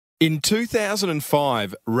In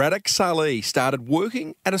 2005, Radek Sali started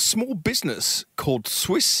working at a small business called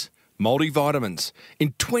Swisse Multivitamins.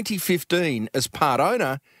 In 2015, as part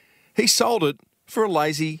owner, he sold it for a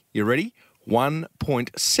lazy, you ready,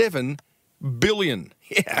 1.7 billion.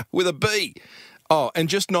 Yeah, with a B. Oh, and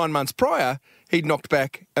just 9 months prior, he'd knocked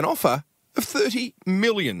back an offer of 30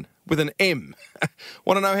 million with an M.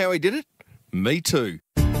 Want to know how he did it? Me too.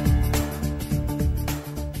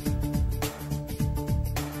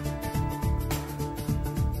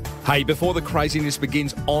 Hey, before the craziness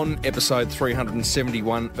begins on episode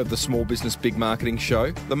 371 of the Small Business Big Marketing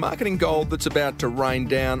Show, the marketing gold that's about to rain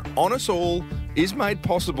down on us all is made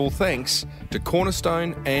possible thanks to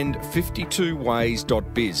Cornerstone and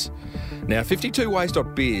 52ways.biz. Now,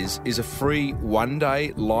 52ways.biz is a free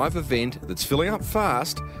one-day live event that's filling up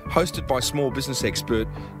fast, hosted by small business expert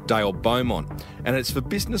Dale Beaumont. And it's for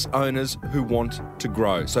business owners who want to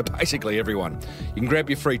grow. So basically everyone. You can grab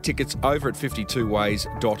your free tickets over at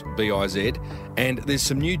 52ways.biz. And there's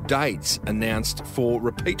some new dates announced for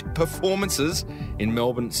repeat performances in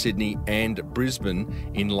Melbourne, Sydney and Brisbane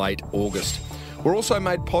in late August. We're also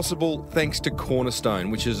made possible thanks to Cornerstone,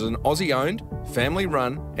 which is an Aussie-owned,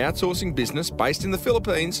 family-run outsourcing business based in the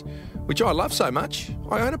Philippines, which I love so much,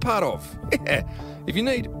 I own a part of. Yeah. If you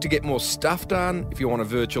need to get more stuff done, if you want a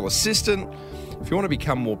virtual assistant, if you want to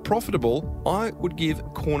become more profitable, I would give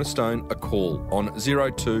Cornerstone a call on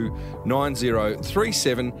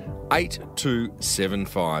 029037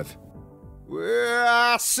 8275. Well,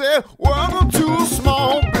 I said, welcome to a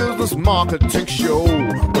small business marketing show,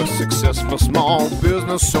 where successful small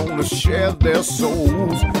business owners share their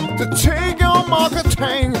souls to take your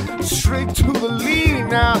marketing straight to the lead.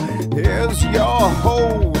 Now, here's your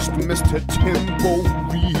host, Mr. Timbo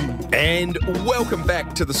Reid. And welcome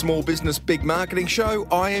back to the Small Business Big Marketing Show.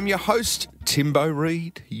 I am your host, Timbo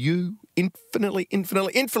Reid. You, infinitely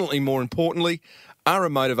more importantly, are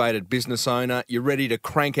a motivated business owner. You're ready to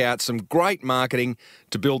crank out some great marketing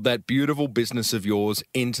to build that beautiful business of yours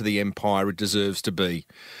into the empire it deserves to be.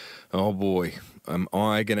 Oh boy, am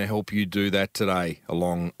I going to help you do that today,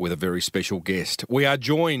 along with a very special guest. We are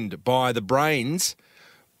joined by the brains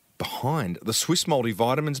behind the Swisse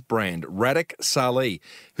Multivitamins brand, Radek Sali,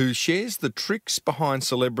 who shares the tricks behind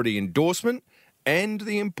celebrity endorsement and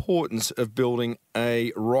the importance of building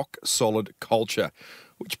a rock-solid culture,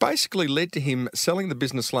 which basically led to him selling the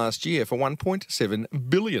business last year for 1.7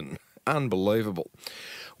 billion. Unbelievable.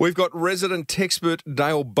 We've got resident textpert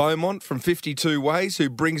Dale Beaumont from 52 Ways, who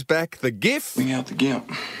brings back the GIF. Bring out the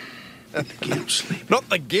GIMP. The GIMP sleep. Not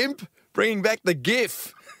the GIMP, bringing back the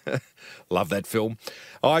GIF. Love that film.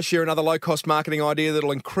 I share another low-cost marketing idea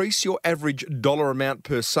that'll increase your average dollar amount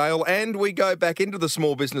per sale. And we go back into the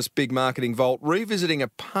Small Business Big Marketing Vault, revisiting a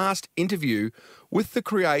past interview with the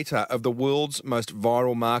creator of the world's most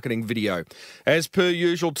viral marketing video. As per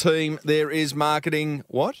usual, team, there is marketing,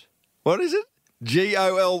 what? What is it?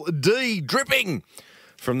 GOLD, dripping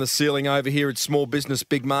from the ceiling over here at Small Business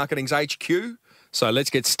Big Marketing's HQ. So let's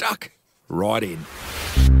get stuck right in.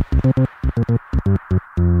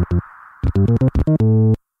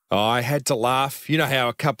 I had to laugh. You know how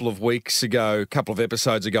a couple of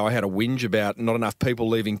episodes ago, I had a whinge about not enough people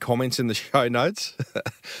leaving comments in the show notes?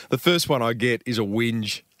 The first one I get is a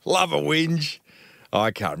whinge. Love a whinge.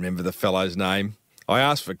 I can't remember the fellow's name. I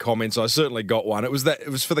asked for comments. I certainly got one. It was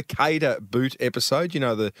for the Cater boot episode. You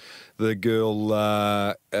know, the girl,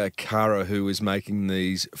 Cara, who was making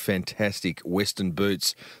these fantastic Western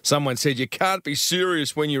boots. Someone said, you can't be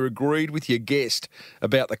serious when you agreed with your guest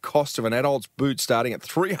about the cost of an adult's boot starting at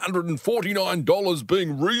 $349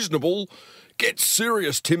 being reasonable. Get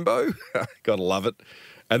serious, Timbo. Gotta love it.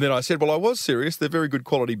 And then I said, well, I was serious. They're very good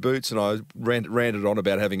quality boots. And I ranted on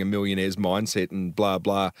about having a millionaire's mindset and blah,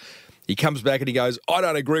 blah. He comes back and he goes, I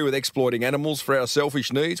don't agree with exploiting animals for our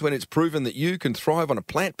selfish needs when it's proven that you can thrive on a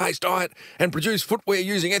plant-based diet and produce footwear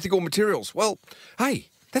using ethical materials. Well, hey,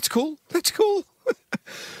 that's cool. That's cool. I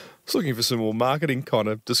was looking for some more marketing kind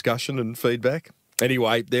of discussion and feedback.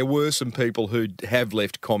 Anyway, there were some people who have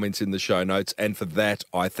left comments in the show notes, and for that,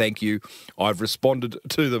 I thank you. I've responded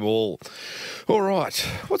to them all. All right,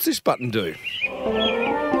 what's this button do?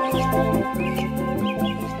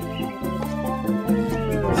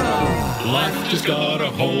 Life just got a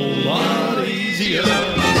whole lot easier.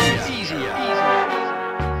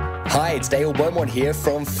 Hi, it's Dale Beaumont here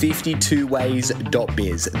from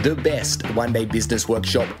 52ways.biz, the best one-day business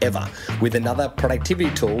workshop ever, with another productivity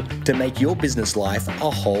tool to make your business life a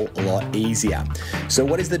whole lot easier. So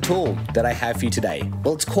what is the tool that I have for you today?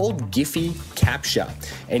 Well, it's called Giphy Capture,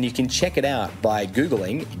 and you can check it out by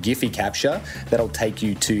Googling Giphy Capture. That'll take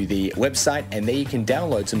you to the website, and there you can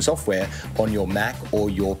download some software on your Mac or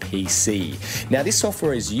your PC. Now, this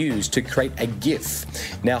software is used to create a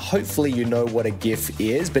GIF. Now, hopefully you know what a GIF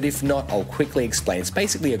is, but if not, I'll quickly explain. It's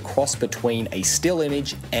basically a cross between a still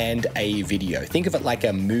image and a video. Think of it like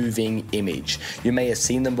a moving image. You may have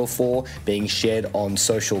seen them before being shared on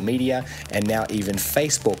social media, and now even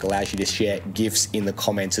Facebook allows you to share GIFs in the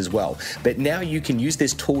comments as well. But now you can use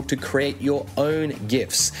this tool to create your own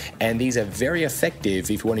GIFs, and these are very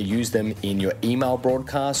effective if you want to use them in your email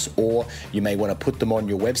broadcasts, or you may want to put them on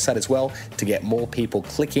your website as well to get more people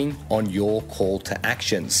clicking on your call to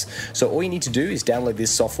actions. So all you need to do is download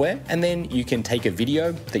this software, and then you can take a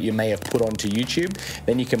video that you may have put onto YouTube.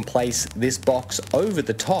 Then you can place this box over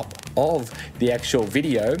the top of the actual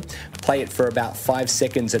video, play it for about 5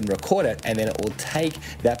 seconds and record it, and then it will take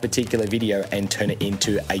that particular video and turn it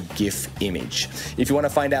into a GIF image. If you want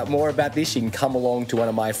to find out more about this, you can come along to one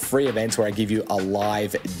of my free events where I give you a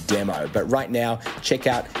live demo. But right now, check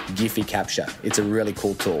out Giphy Capture. It's a really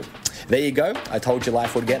cool tool. There you go. I told you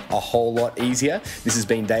life would get a whole lot easier. This has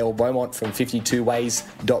been Dale Beaumont from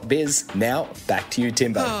 52ways.biz. Now, back to you,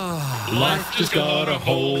 Timbo. Life just got a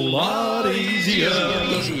whole lot easier.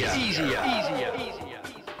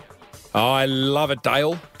 I love it,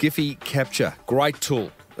 Dale. Giphy Capture. Great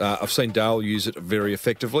tool. I've seen Dale use it very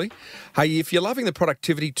effectively. Hey, if you're loving the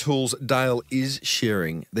productivity tools Dale is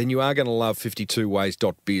sharing, then you are going to love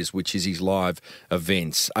 52ways.biz, which is his live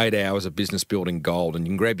events. 8 hours of business building gold. And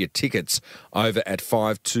you can grab your tickets over at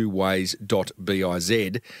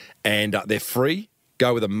 52ways.biz. And they're free.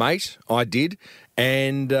 Go with a mate. I did.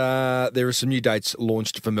 And there are some new dates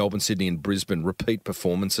launched for Melbourne, Sydney and Brisbane. Repeat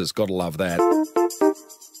performances. Got to love that.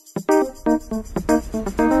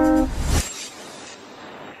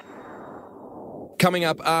 Coming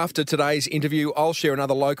up after today's interview, I'll share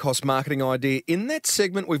another low-cost marketing idea in that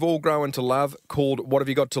segment we've all grown to love called What Have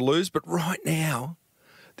You Got to Lose? But right now,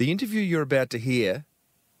 the interview you're about to hear,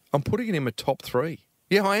 I'm putting it in my top 3.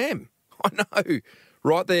 Yeah, I am. I know.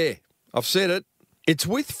 Right there. I've said it. It's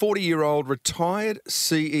with 40-year-old retired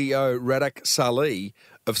CEO Radek Sali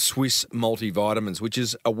of Swisse Multivitamins, which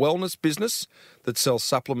is a wellness business that sells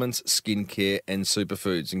supplements, skincare and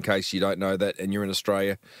superfoods. In case you don't know that and you're in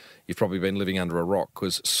Australia, you've probably been living under a rock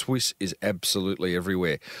because Swisse is absolutely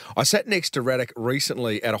everywhere. I sat next to Radek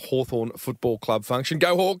recently at a Hawthorn Football Club function.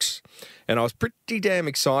 Go Hawks! And I was pretty damn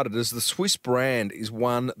excited as the Swisse brand is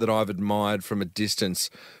one that I've admired from a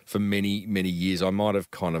distance for many, many years. I might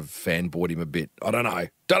have kind of fanboyed him a bit. I don't know.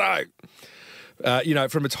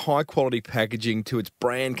 From its high-quality packaging to its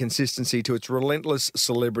brand consistency to its relentless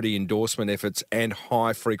celebrity endorsement efforts and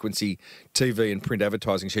high-frequency TV and print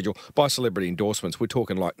advertising schedule. By celebrity endorsements, we're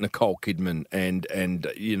talking like Nicole Kidman and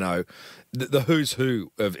the who's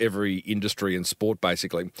who of every industry and sport,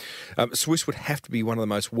 basically. Swisse would have to be one of the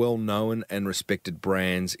most well-known and respected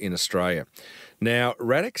brands in Australia. Now,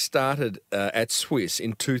 Radek started at Swisse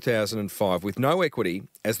in 2005 with no equity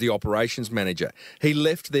as the operations manager. He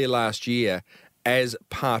left there last year as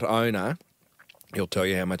part owner. He'll tell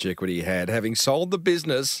you how much equity he had, having sold the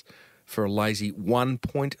business for a lazy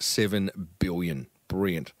 $1.7 billion.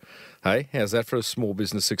 Brilliant. Hey, how's that for a small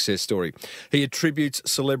business success story? He attributes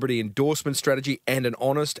celebrity endorsement strategy and an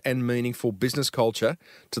honest and meaningful business culture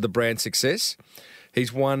to the brand's success.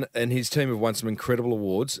 He's won, and his team have won some incredible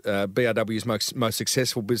awards. BRW's most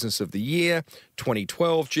successful business of the year,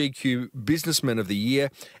 2012 GQ Businessman of the Year,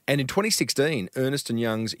 and in 2016, Ernst &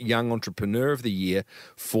 Young's Young Entrepreneur of the Year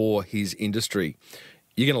for his industry.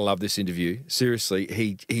 You're going to love this interview.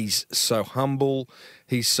 Seriously, he's so humble,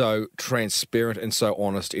 he's so transparent and so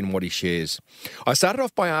honest in what he shares. I started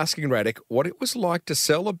off by asking Radek what it was like to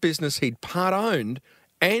sell a business he'd part-owned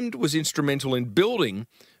and was instrumental in building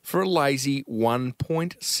for a lazy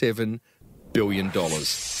 $1.7 billion.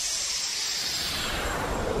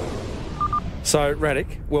 So,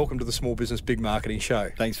 Radek, welcome to the Small Business Big Marketing Show.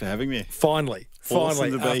 Thanks for having me. Finally.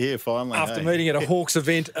 Awesome to be here, finally. After meeting at a Hawks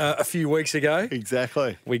event a few weeks ago.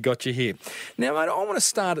 Exactly. We got you here. Now, mate, I want to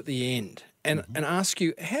start at the end and ask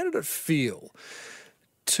you, how did it feel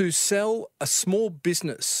to sell a small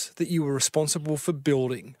business that you were responsible for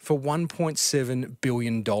building for $1.7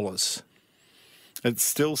 billion? It's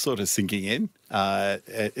still sort of sinking in.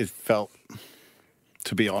 It felt,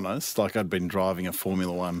 to be honest, like I'd been driving a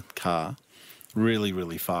Formula One car really,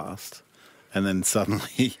 really fast and then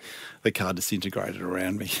suddenly the car disintegrated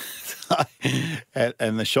around me.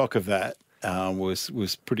 and the shock of that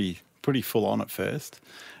was pretty full on at first.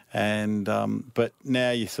 And but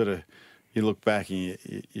now you look back and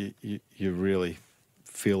you really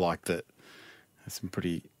feel like that some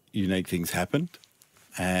pretty unique things happened,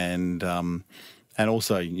 and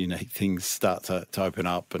also unique things start to open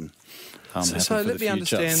up and so let me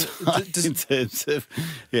understand. In terms of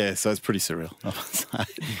so it's pretty surreal.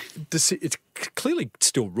 It's clearly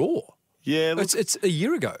still raw. Yeah, look, it's a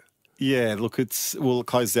year ago. Yeah, look, it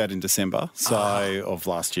closed out in December of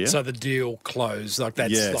last year. So the deal closed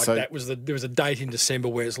there was a date in December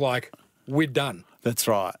where it's like we're done. That's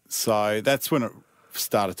right. So that's when it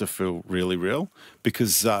started to feel really real,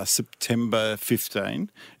 because September 15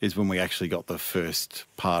 is when we actually got the first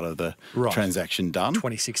part of the transaction done.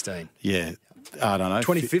 2016. Yeah. I don't know.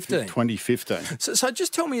 2015. 2015. So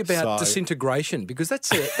just tell me about disintegration, because that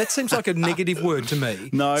seems like a negative word to me.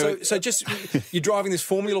 No. So just you're driving this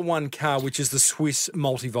Formula One car, which is the Swisse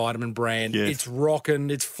Multivitamin brand. Yes. It's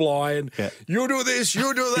rocking, it's flying. Yeah. You do this,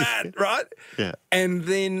 you do that, right? Yeah. And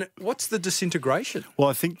then what's the disintegration? Well,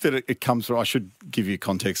 I think that it comes from. I should give you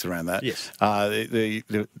context around that. Yes.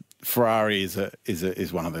 The Ferrari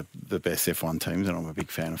is one of the best F1 teams, and I'm a big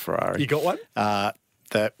fan of Ferrari. You got one?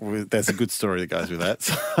 There's a good story that goes with that,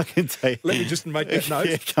 so I can tell you. Let me just make that note.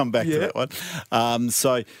 Yeah, come back to that one.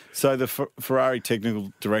 So the Ferrari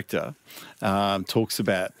technical director talks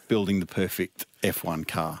about building the perfect F1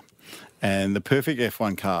 car, and the perfect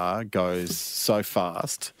F1 car goes so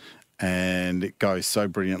fast and it goes so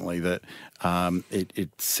brilliantly that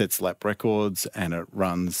it sets lap records, and it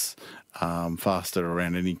runs faster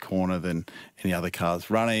around any corner than any other cars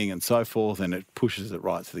running, and so forth, and it pushes it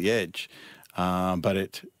right to the edge.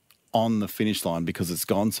 But on the finish line, because it's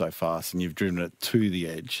gone so fast and you've driven it to the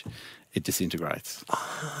edge, it disintegrates.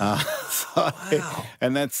 Wow.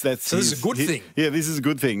 And that's so this is a good thing. Yeah, this is a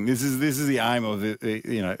good thing. This is the aim of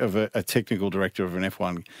a technical director of an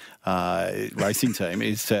F1 racing team,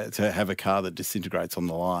 is to have a car that disintegrates on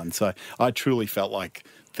the line. So I truly felt like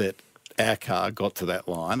that our car got to that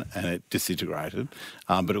line and it disintegrated,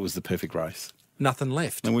 but it was the perfect race. Nothing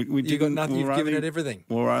left. And you got nothing. You've given it everything.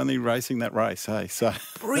 We're only racing that race, hey? So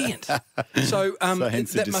brilliant. So,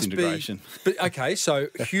 hence the that must disintegration. be. But okay, so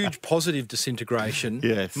huge positive disintegration.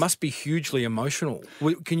 Yes. Must be hugely emotional.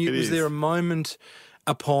 Was there a moment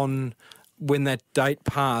upon when that date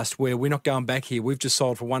passed where we're not going back here? We've just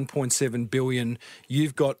sold for $1.7 billion.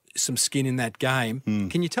 You've got some skin in that game.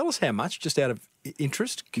 Can you tell us how much, just out of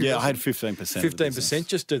interest? Yeah, I had 15%. 15%.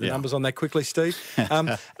 Just do the numbers on that quickly, Steve.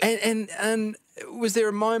 And was there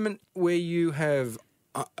a moment where you have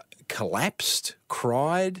collapsed,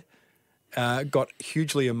 cried, got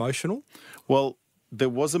hugely emotional? Well, there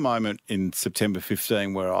was a moment in September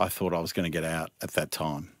 15 where I thought I was going to get out at that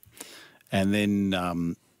time. And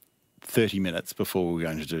then 30 minutes before we were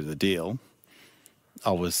going to do the deal,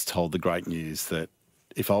 I was told the great news that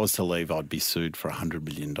if I was to leave, I'd be sued for $100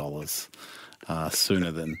 million.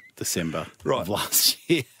 Sooner than December of last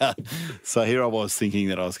year. So here I was thinking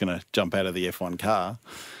that I was going to jump out of the F1 car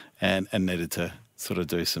and needed to sort of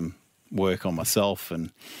do some work on myself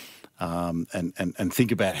and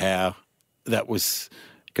think about how that was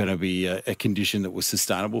going to be a condition that was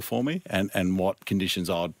sustainable for me, and what conditions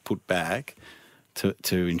I'd put back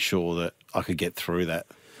to ensure that I could get through that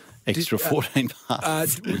extra 14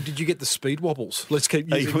 months. Did you get the speed wobbles? Let's keep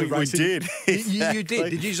using the racing. We did. Exactly. You did.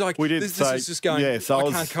 Did you just we did. This is just going, I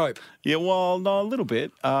can't cope? Yeah, well, no, a little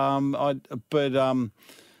bit. I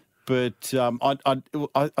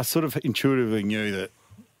sort of intuitively knew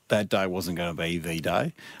that day wasn't going to be the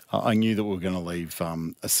day. I knew that we were going to leave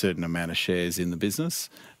a certain amount of shares in the business,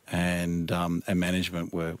 and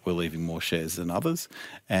management were leaving more shares than others.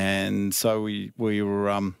 And so we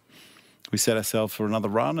set ourselves for another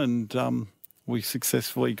run, and we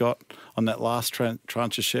successfully got on that last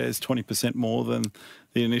tranche of shares 20% more than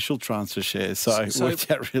the initial tranche of shares. So it worked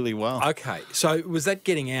out really well. Okay. So was that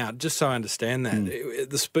getting out, just so I understand that,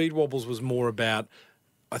 the speed wobbles was more about,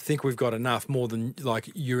 I think we've got enough, more than like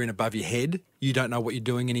you're in above your head, you don't know what you're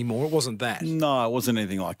doing anymore? It wasn't that? No, it wasn't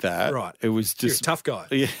anything like that. Right. It was just... You're a tough guy.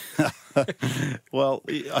 Yeah. Well,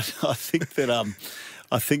 I think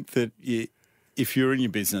that if you're in your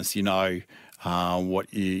business, you know what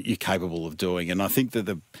you're capable of doing, and I think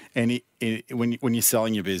that when you're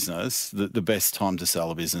selling your business, the best time to sell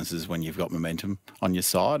a business is when you've got momentum on your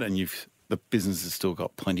side, and the business has still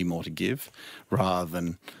got plenty more to give, rather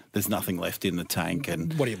than there's nothing left in the tank,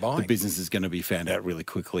 and what are you buying? The business is going to be found out really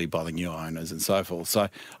quickly by the new owners and so forth. So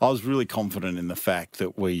I was really confident in the fact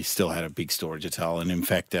that we still had a big story to tell, and in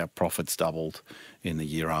fact our profits doubled in the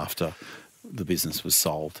year after the business was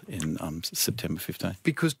sold in September 15.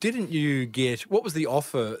 Because didn't you get, what was the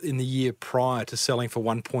offer in the year prior to selling for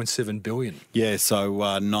 $1.7 billion? Yeah,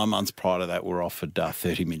 so 9 months prior to that, we were offered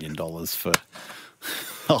 $30 million for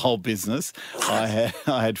the whole business. I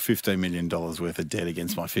had $15 million worth of debt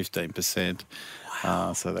against my 15%.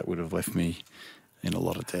 Wow. So that would have left me in a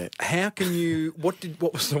lot of debt. How can you? What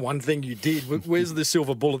was the one thing you did? Where's the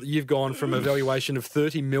silver bullet that you've gone from a valuation of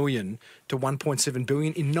 $30 million to $1.7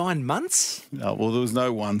 billion in 9 months? No, well, there was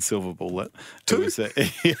no one silver bullet. Two?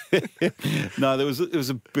 No, it was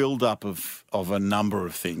a build-up of a number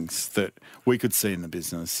of things that we could see in the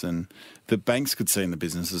business, and the banks could see in the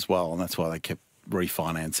business as well, and that's why they kept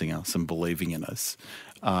refinancing us and believing in us.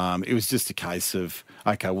 It was just a case of,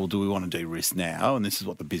 okay, well, do we want to de-risk now? And this is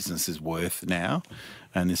what the business is worth now,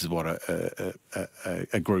 and this is what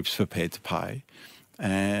a group's prepared to pay,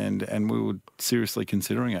 and we were seriously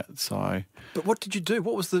considering it. So, but what did you do?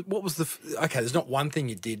 What was the? Okay, there's not one thing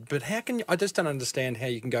you did, but how can you? I just don't understand how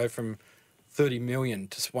you can go from $30 million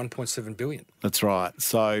to $1.7 billion. That's right.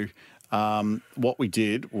 So, what we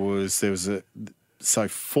did was there was So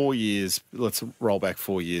 4 years, let's roll back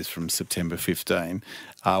 4 years from September 15,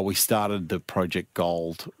 we started the Project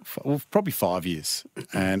Gold, probably 5 years,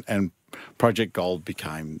 and Project Gold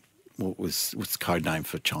became what was code name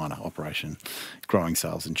for China operation, growing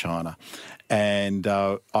sales in China. And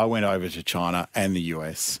I went over to China and the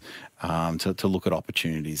US to look at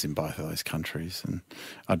opportunities in both of those countries. And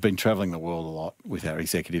I'd been travelling the world a lot with our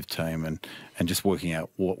executive team and just working out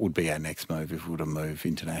what would be our next move if we were to move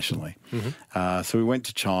internationally. Mm-hmm. So we went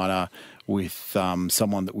to China with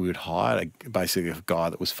someone that we would hire, basically a guy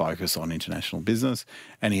that was focused on international business,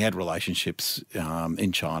 and he had relationships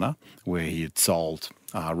in China where he had sold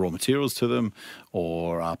raw materials to them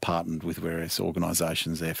or partnered with various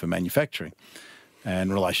organisations there for manufacturing.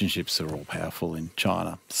 And relationships are all powerful in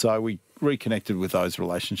China. So we reconnected with those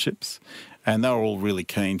relationships, and they were all really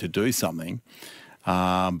keen to do something,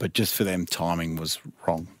 but just for them, timing was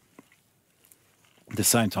wrong. At the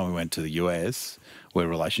same time, we went to the US, where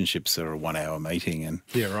relationships are a 1 hour meeting and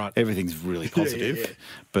everything's really positive,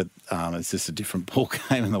 but it's just a different ball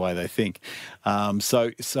game in the way they think.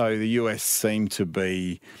 So the US seemed to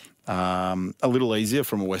be a little easier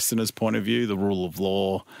from a Westerner's point of view, the rule of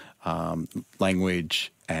law,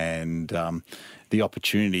 language, and the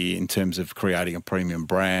opportunity in terms of creating a premium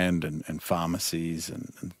brand and pharmacies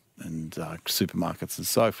and supermarkets and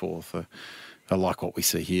so forth. I like what we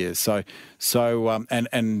see here. So,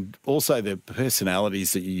 and also the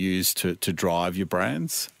personalities that you use to drive your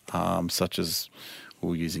brands, such as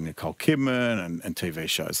we're using Nicole Kidman and TV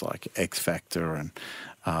shows like X Factor and.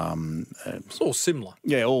 It's all similar.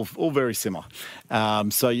 Yeah, all very similar.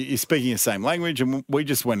 So you're speaking the same language, and we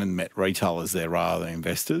just went and met retailers there rather than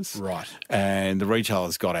investors. Right. And the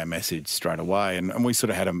retailers got our message straight away, and we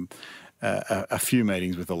sort of had a few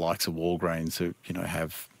meetings with the likes of Walgreens, who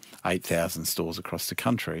have 8,000 stores across the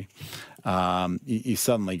country. You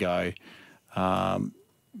suddenly go.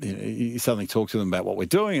 You suddenly talk to them about what we're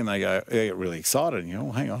doing, and they get really excited. And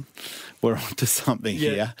well, hang on, we're onto something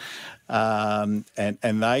here. And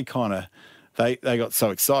they they got so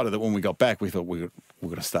excited that when we got back, we thought we're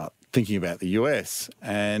going to start thinking about the US,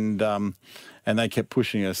 and they kept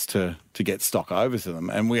pushing us to get stock over to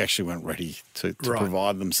them, and we actually weren't ready to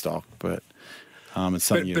provide them stock, but. It's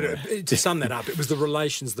something to sum that up, it was the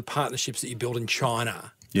relations, the partnerships that you built in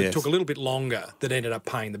China. Yes. It took a little bit longer that ended up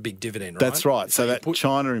paying the big dividend, right? That's right. So that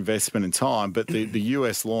China investment in time, but the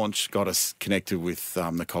US launch got us connected with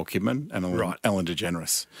Nicole Kidman and Ellen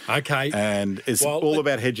DeGeneres. Okay. And it's all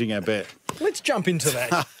about hedging our bet. Let's jump into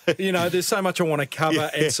that. There's so much I want to cover,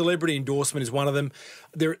 and celebrity endorsement is one of them.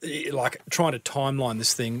 They're like trying to timeline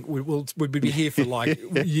this thing. We'd be here for like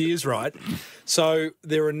years, right? So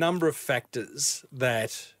there are a number of factors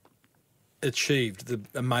that achieved the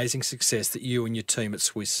amazing success that you and your team at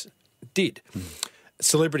Swisse did.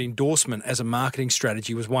 Celebrity endorsement as a marketing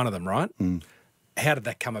strategy was one of them, right? How did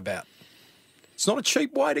that come about? It's not a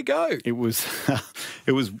cheap way to go. It was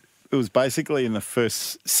basically in the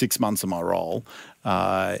first 6 months of my role,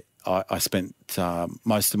 I spent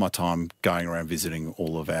most of my time going around visiting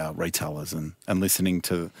all of our retailers and listening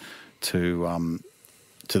to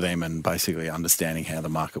them and basically understanding how the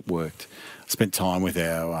market worked. I spent time with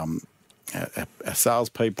our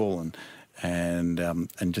salespeople and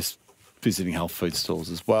just visiting health food stores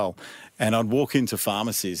as well. And I'd walk into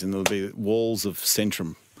pharmacies and there'd be walls of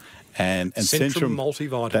Centrum. And Centrum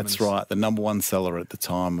Multivitamins. That's right, the number one seller at the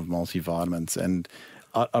time of multivitamins. And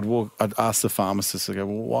I'd ask the pharmacist, I go,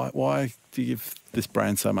 well, why do you give this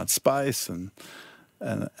brand so much space? And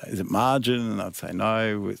is it margin? And I'd say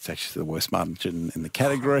no, it's actually the worst margin in the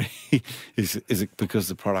category. Is it because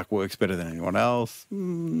the product works better than anyone else?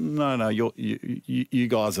 No, you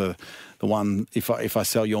guys are the one. If I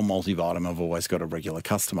sell your multivitamin, I've always got a regular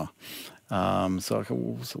customer. So I go,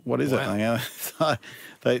 well, so what is it? So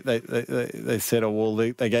they said, oh well,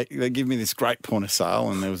 they give me this great point of sale,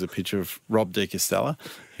 and there was a picture of Rob De Castella,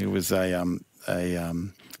 who was a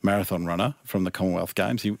marathon runner from the Commonwealth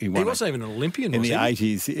Games. He wasn't even an Olympian, in was the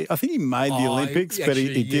he? 80s. I think he made the Olympics, but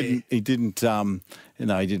he didn't. He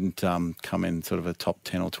didn't come in sort of a top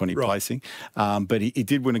 10 or 20 placing. But he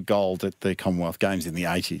did win a gold at the Commonwealth Games in the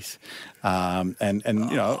 80s.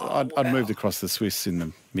 I'd moved across the Swisse in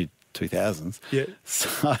the mid 2000s. Yeah.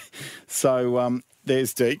 So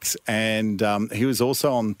there's Deeks, and he was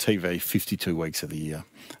also on TV 52 weeks of the year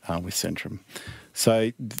with Centrum.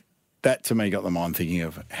 So that to me got the mind thinking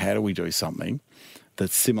of how do we do something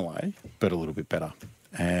that's similar but a little bit better.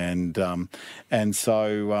 And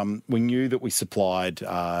so we knew that we supplied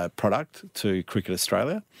product to Cricket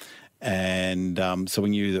Australia, and so we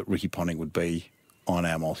knew that Ricky Ponting would be on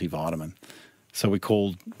our multivitamin. So we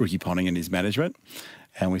called Ricky Ponting and his management,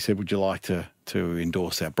 and we said, would you like to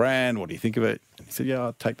endorse our brand? What do you think of it? And he said, yeah,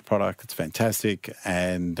 I'll take the product. It's fantastic.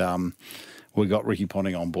 And we got Ricky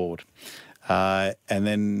Ponting on board. And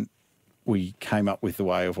then we came up with the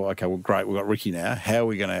way of, okay, well, great, we've got Ricky now. How are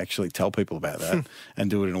we going to actually tell people about that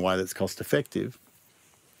and do it in a way that's cost effective?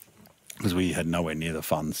 Because we had nowhere near the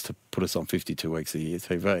funds to put us on 52 weeks a year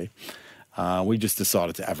TV. We just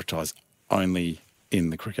decided to advertise only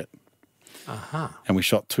in the cricket. And we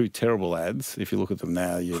shot 2 terrible ads. If you look at them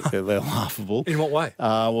now, they're laughable. In what way?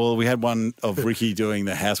 Well, we had one of Ricky doing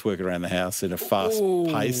the housework around the house at a fast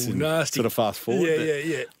pace and nasty. Sort of fast forward.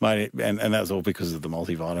 Yeah. Mate, and that was all because of the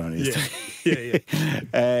multivitamin. Yeah.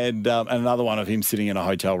 And another one of him sitting in a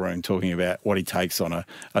hotel room talking about what he takes on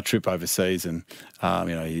a trip overseas, and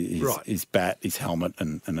his bat, his helmet,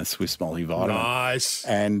 and a Swisse multivitamin. Nice.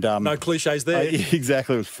 And no cliches there.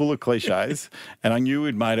 Exactly. It was full of cliches. And I knew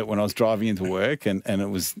we'd made it when I was driving into work, and it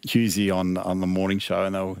was Hughesy on the morning show,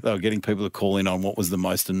 and they were getting people to call in on what was the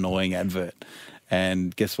most annoying advert.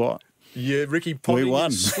 And guess what? Yeah, Ricky Ponting. We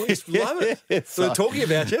won. Love it. So they're talking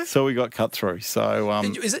about you. So we got cut through. So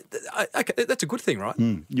is it? Okay, that's a good thing, right?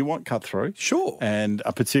 You want cut through, sure, and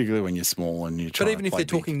particularly when you're small and you're trying. But even if they're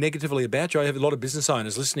talking negatively about you, I have a lot of business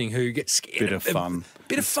owners listening who get scared. Bit of fun,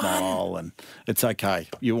 smile, and it's okay.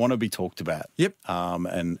 You want to be talked about. Yep.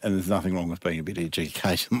 And there's nothing wrong with being a bit edgy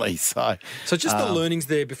occasionally. So just the learnings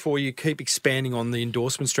there before you keep expanding on the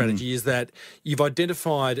endorsement strategy is that you've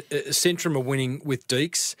identified Centrum are winning with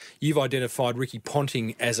Deeks. You've identified Ricky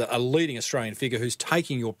Ponting as a leading Australian figure who's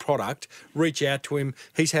taking your product. Reach out to him.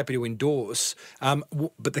 He's happy to endorse.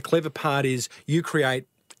 But the clever part is you create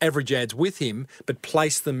average ads with him, but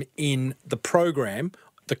place them in the program,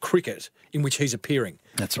 the cricket, in which he's appearing.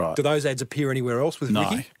 That's right. Do those ads appear anywhere else with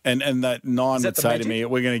Ricky? No. And that Nine would say to me,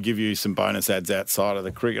 we're going to give you some bonus ads outside of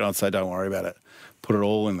the cricket. I'd say, don't worry about it. Put it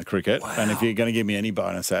all in the cricket. Wow. And if you're going to give me any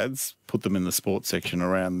bonus ads, put them in the sports section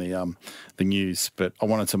around the news. But I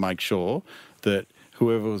wanted to make sure that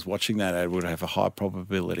whoever was watching that ad would have a high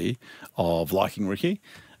probability of liking Ricky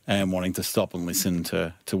and wanting to stop and listen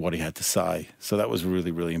to what he had to say. So that was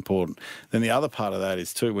really, really important. Then the other part of that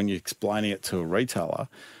is too, when you're explaining it to a retailer,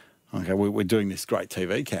 okay, we're doing this great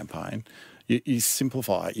TV campaign, you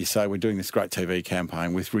simplify it. You say we're doing this great TV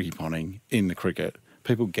campaign with Ricky Ponting in the cricket.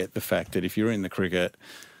 People get the fact that if you're in the cricket,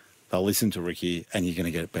 they'll listen to Ricky and you're going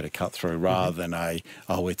to get a better cut through rather than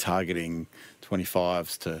we're targeting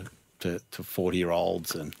 25s to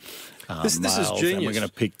 40-year-olds and this males, is genius. And we're going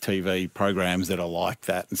to pick TV programs that are like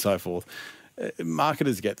that and so forth.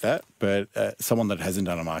 Marketers get that, but someone that hasn't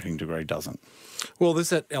done a marketing degree doesn't. Well, there's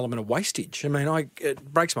that element of wastage. I mean,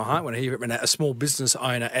 it breaks my heart when I hear a small business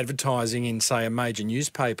owner advertising in, say, a major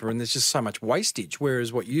newspaper, and there's just so much wastage,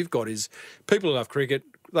 whereas what you've got is people who love cricket,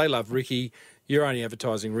 they love Ricky, you're only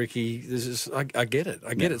advertising Ricky. I get it.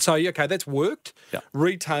 I get it. So, okay, that's worked. Yeah.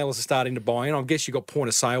 Retailers are starting to buy in. I guess you've got point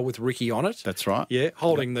of sale with Ricky on it. That's right. Yeah,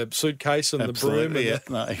 holding the suitcase and absolutely, the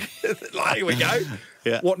broom. And here we go.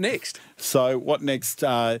 Yeah. What next? So what next?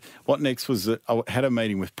 What next was I had a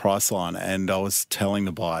meeting with Priceline, and I was telling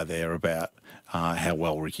the buyer there about how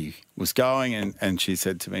well Ricky was going, and she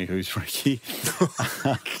said to me, "Who's Ricky?"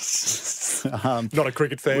 Not a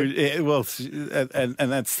cricket fan. Well, and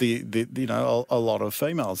that's the a lot of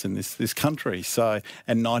females in this country. So,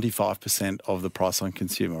 and 95% of the Priceline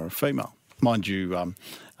consumer are female. Mind you,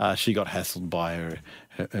 she got hassled by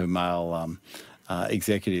her male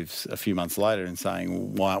executives a few months later and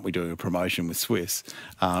saying, why aren't we doing a promotion with Swisse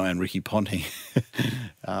and Ricky Ponting?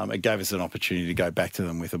 It gave us an opportunity to go back to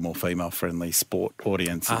them with a more female-friendly sport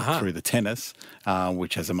audience through the tennis,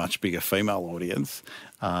 which has a much bigger female audience,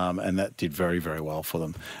 and that did very, very well for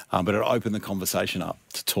them. But it opened the conversation up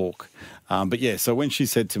to talk. But yeah, so when she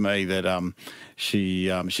said to me that she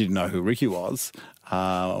didn't know who Ricky was,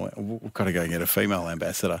 we've got to go and get a female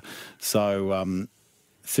ambassador. So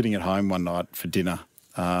sitting at home one night for dinner,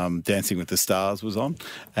 Dancing with the Stars was on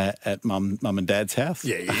at mum and dad's house.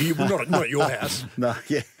 Yeah, well, not at your house. No,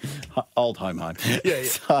 yeah, old home. Yeah.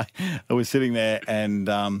 So I was sitting there and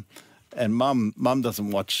mum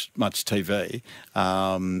doesn't watch much TV,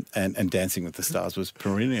 and Dancing with the Stars was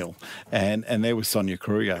perennial, and there was Sonia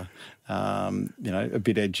Kruger, a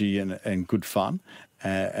bit edgy and good fun.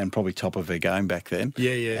 And probably top of her game back then.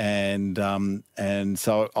 Yeah. And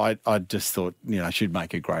so I just thought, she'd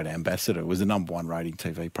make a great ambassador. It was the number one rating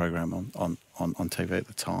TV program on TV at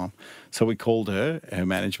the time. So we called her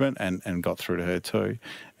management, and got through to her too,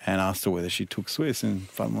 and asked her whether she took Swisse, and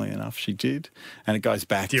funnily enough, she did. And it goes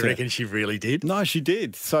back to... Do you reckon she really did? No, she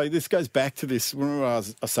did. So this goes back to this. Remember I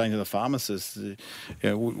was saying to the pharmacist,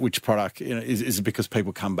 which product, is it because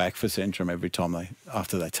people come back for Centrum every time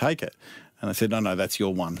after they take it? And I said, no, that's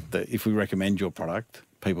your one. That if we recommend your product,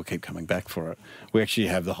 people keep coming back for it. We actually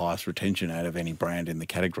have the highest retention out of any brand in the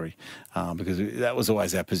category, because that was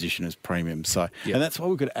always our position as premium. So, And that's why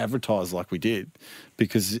we could advertise like we did,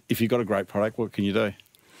 because if you've got a great product, what can you do?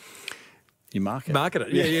 You market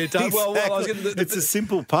it. Yeah. Exactly. Well, I was it's a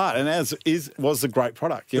simple part, and was a great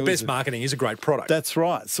product. The best marketing is a great product. That's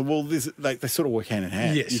right. So, they sort of work hand in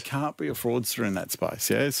hand. Yes. You can't be a fraudster in that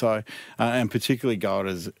space, yeah? So, and particularly go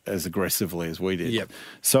it as aggressively as we did. Yep.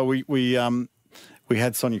 So, we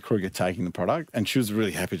had Sonia Kruger taking the product, and she was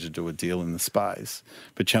really happy to do a deal in the space.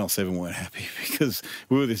 But Channel 7 weren't happy because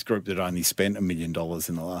we were this group that only spent $1 million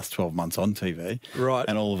in the last 12 months on TV. Right.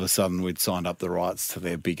 And all of a sudden, we'd signed up the rights to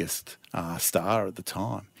their biggest star at the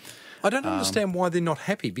time. I don't understand why they're not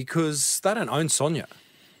happy, because they don't own Sonia.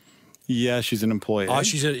 Yeah, she's an employee. Oh,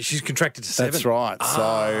 she's contracted to 7. That's right.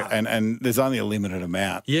 So, and there's only a limited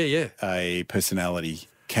amount a personality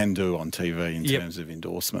can do on TV in terms of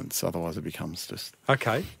endorsements. Otherwise, it becomes just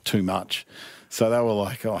too much. So they were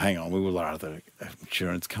like, oh, hang on, we will rather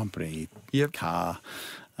insurance company, car.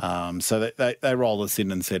 So they rolled us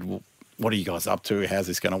in and said, well, what are you guys up to? How's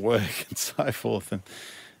this going to work? And so forth.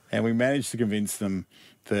 And we managed to convince them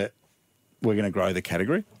that we're going to grow the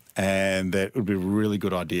category and that it would be a really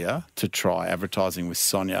good idea to try advertising with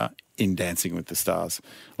Sonia in Dancing with the Stars,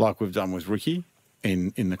 like we've done with Ricky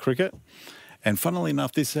in the cricket. And funnily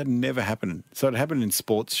enough, this had never happened. So it happened in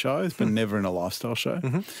sports shows, but never in a lifestyle show.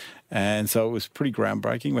 Mm-hmm. And so it was pretty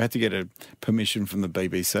groundbreaking. We had to get a permission from the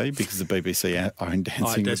BBC because the BBC owned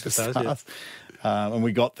Dancing with the Stars. And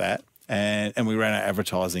we got that. And we ran our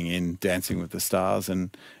advertising in Dancing with the Stars.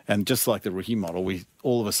 And just like the Ricky model, we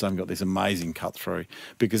all of a sudden got this amazing cut through.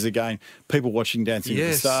 Because, again, people watching Dancing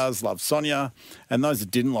with the Stars loved Sonia. And those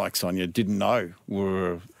that didn't like Sonia didn't know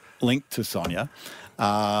were linked to Sonia.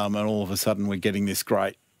 And all of a sudden we're getting this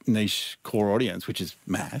great niche core audience, which is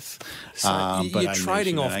mass. So you're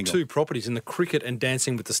trading off two properties in the cricket and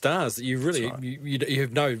Dancing with the Stars that you really you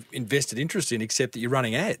have no invested interest in, except that you're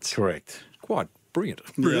running ads. Correct. Quite brilliant.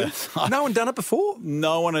 Yeah. No one done it before?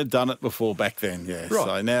 No one had done it before back then, yeah. Right.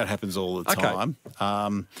 So now it happens all the time.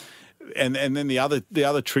 And then the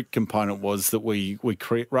other trick component was that we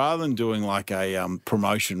create, rather than doing like a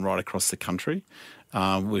promotion right across the country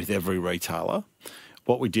with every retailer,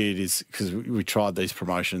 what we did is, because we tried these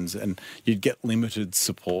promotions, and you'd get limited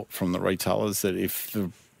support from the retailers that if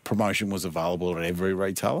the promotion was available at every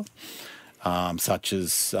retailer, such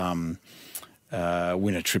as win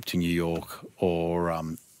a trip to New York or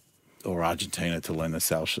Argentina to learn the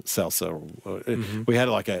salsa. We had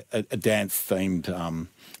like a dance-themed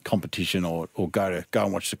competition, or go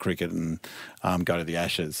and watch the cricket and go to the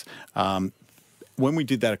Ashes. When we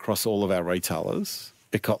did that across all of our retailers,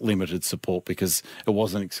 it got limited support because it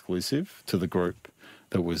wasn't exclusive to the group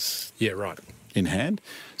that was in hand.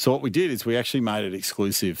 So what we did is we actually made it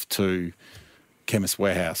exclusive to Chemist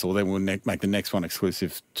Warehouse, or then we'll make the next one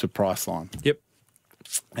exclusive to Priceline. Yep.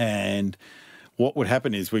 And what would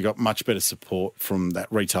happen is we got much better support from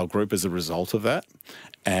that retail group as a result of that.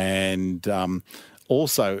 And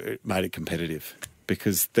also it made it competitive,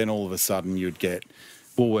 because then all of a sudden you'd get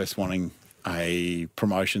Woolworths wanting a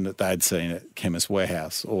promotion that they'd seen at Chemist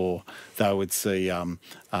Warehouse, or they would see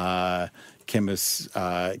Chemist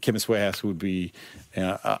Warehouse would be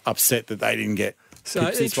upset that they didn't get So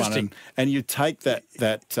picks this one, interesting. and you take that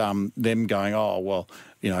them going, oh well,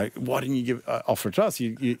 why didn't you offer it to us?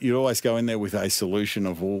 You always go in there with a solution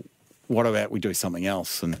of, well, what about we do something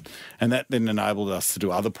else, and that then enabled us to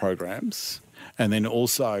do other programs, and then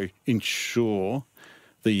also ensure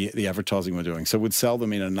the advertising we're doing. So we'd sell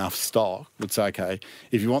them in enough stock. We'd say, okay,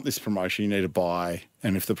 if you want this promotion, you need to buy,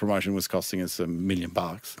 and if the promotion was costing us $1 million,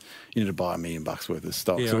 you need to buy $1 million worth of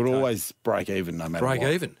stock. Yeah, so okay. we'd always break even no matter what.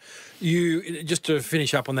 Break even. You, just to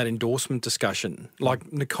finish up on that endorsement discussion,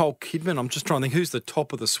 like Nicole Kidman, I'm just trying to think, who's the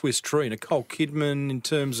top of the Swiss tree? Nicole Kidman in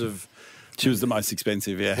terms of... She was the most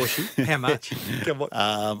expensive, yeah. Was she? How much?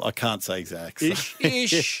 I can't say exact.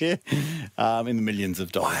 Ish. in the millions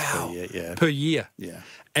of dollars Wow. per year, yeah. Per year. Yeah.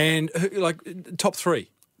 And top three.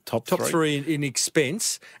 Top three in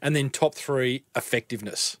expense, and then top three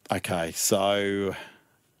effectiveness. Okay, so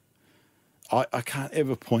I can't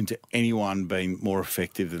ever point to anyone being more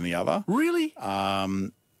effective than the other. Really?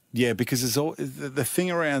 Yeah, because there's all the thing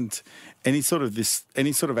around any sort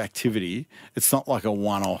of activity. It's not like a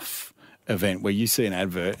one-off event where you see an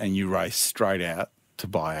advert and you race straight out to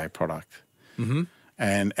buy a product. Mm-hmm.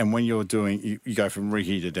 And when you're doing, you go from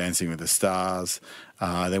Ricky to Dancing with the Stars,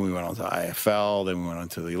 then we went on to AFL, then we went on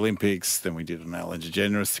to the Olympics, then we did an Ellen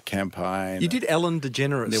DeGeneres campaign. You did Ellen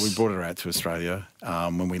DeGeneres. Yeah, we brought her out to Australia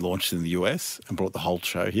when we launched in the US and brought the whole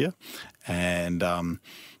show here. And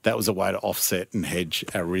that was a way to offset and hedge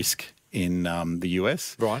our risk in the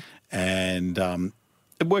US. Right. And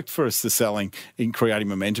it worked for us, in creating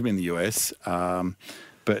momentum in the US.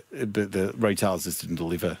 But the retailers just didn't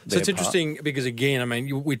deliver. So it's interesting because, again, I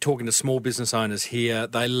mean, we're talking to small business owners here.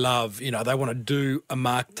 They love, they want to do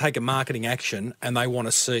take a marketing action, and they want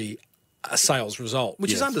to see a sales result,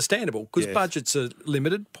 which is understandable because budgets are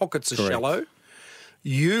limited, pockets are shallow.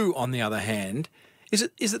 You, on the other hand, is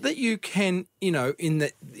it that you can, in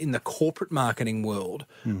the corporate marketing world,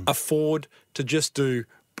 afford to just do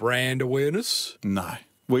brand awareness? No,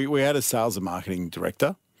 we had a sales and marketing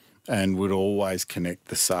director, and would always connect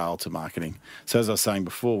the sale to marketing. So as I was saying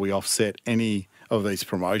before, we offset any of these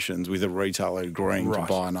promotions with a retailer agreeing to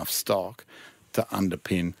buy enough stock to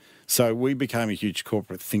underpin. So we became a huge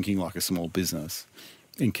corporate thinking like a small business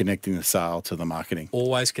in connecting the sale to the marketing.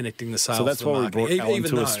 Always connecting the sales So that's to the why we marketing. brought Ellen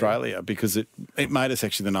to Australia, because it made us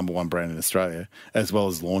actually the number one brand in Australia, as well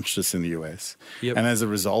as launched us in the US. Yep. And as a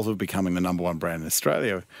result of becoming the number one brand in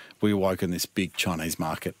Australia, we awoke in this big Chinese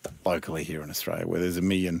market locally here in Australia, where there's 1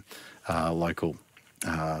 million local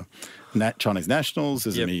Chinese nationals,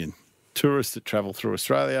 there's 1 million tourists that travel through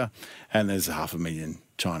Australia, and there's 500,000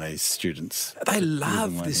 Chinese students. They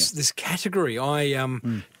love this category.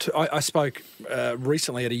 I spoke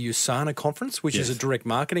recently at a USANA conference, which is a direct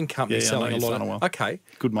marketing company selling a lot of... Well. Okay.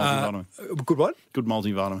 Good multivitamin. Good what? Good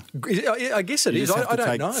multivitamin. I guess it You is. just have I to don't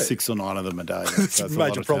take know. 6 or 9 of them a day. It's a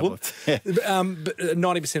major problem. Yeah. But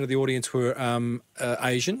 90% of the audience were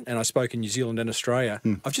Asian, and I spoke in New Zealand and Australia.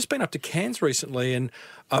 I've just been up to Cairns recently, and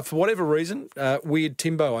for whatever reason, weird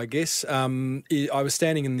Timbo, I guess, I was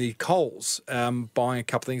standing in the Coles buying a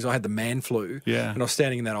couple of things. I had the man flu, and I was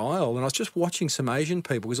standing in that aisle, and I was just watching some Asian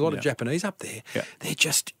people. There's a lot of Japanese up there. Yeah. They're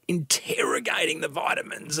just interrogating the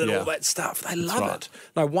vitamins and all that stuff. They love it.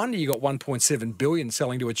 No wonder you got 1.7 billion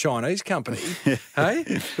selling to a Chinese company. Hey,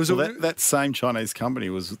 that same Chinese company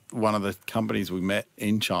was one of the companies we met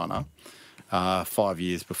in China 5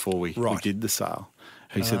 years before we did the sale.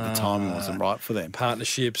 Who said the timing wasn't right for them?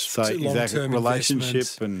 Partnerships, so long-term relationship,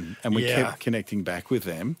 and we kept connecting back with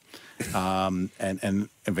them, and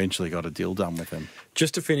eventually got a deal done with them.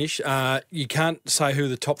 Just to finish, you can't say who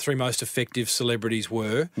the top 3 most effective celebrities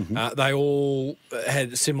were. They all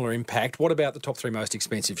had a similar impact. What about the top 3 most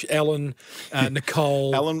expensive? Ellen,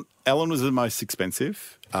 Nicole. Ellen was the most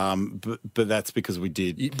expensive, but that's because we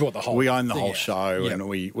owned the whole show, and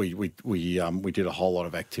we did a whole lot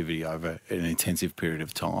of activity over an intensive period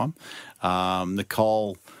of time.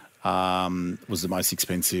 Nicole was the most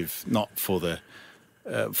expensive, not for the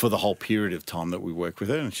whole period of time that we worked with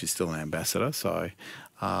her, and she's still an ambassador. So,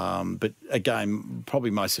 but again,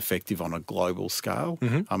 probably most effective on a global scale.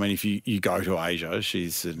 I mean, if you go to Asia,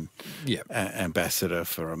 she's an ambassador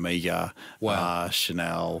for Omega,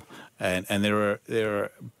 Chanel, and there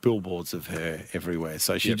are billboards of her everywhere.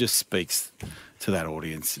 So she just speaks to that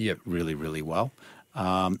audience really, really well.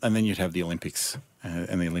 And then you'd have the Olympics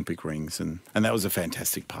and the Olympic rings, and that was a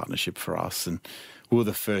fantastic partnership for us. And we were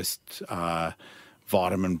the first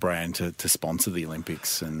vitamin brand to sponsor the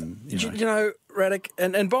Olympics. And Radek,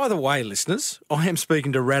 and by the way, listeners, I am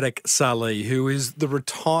speaking to Radek Sali, who is the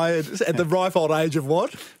retired, at the ripe old age of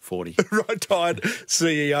what? 40. Retired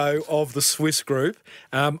CEO of the Swisse Group.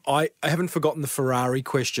 I haven't forgotten the Ferrari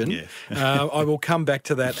question. Yeah. I will come back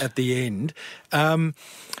to that at the end.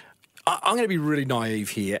 I'm going to be really naive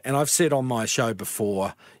here, and I've said on my show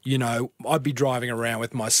before, you know, I'd be driving around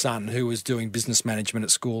with my son who was doing business management at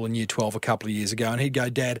school in year 12 a couple of years ago, and he'd go,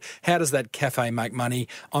 Dad, how does that cafe make money?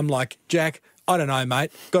 I'm like, Jack, I don't know,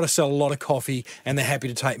 mate. Got to sell a lot of coffee, and they're happy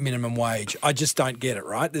to take minimum wage. I just don't get it,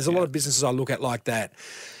 right? There's a lot of businesses I look at like that.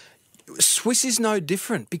 Swisse is no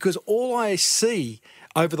different, because all I see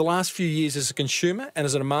over the last few years as a consumer and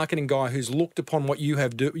as a marketing guy who's looked upon what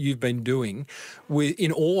you've been doing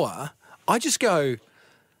in awe, I just go,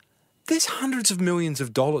 there's hundreds of millions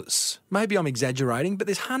of dollars. Maybe I'm exaggerating, but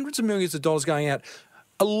there's hundreds of millions of dollars going out.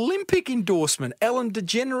 Olympic endorsement, Ellen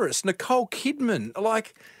DeGeneres, Nicole Kidman.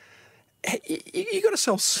 Like, you got to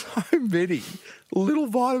sell so many little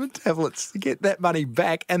vitamin tablets to get that money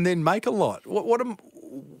back and then make a lot. What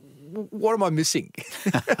am I missing?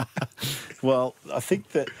 Well, I think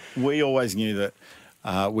that we always knew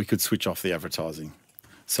that we could switch off the advertising.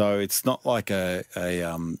 So it's not like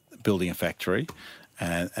building a factory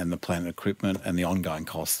and the plant and equipment and the ongoing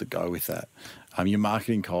costs that go with that. Your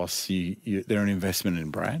marketing costs, they're an investment in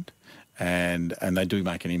brand, and they do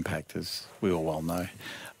make an impact, as we all well know.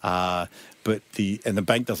 But the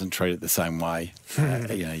bank doesn't treat it the same way.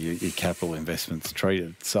 Your capital investment's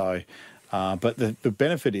treated. So. But the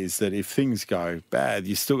benefit is that if things go bad,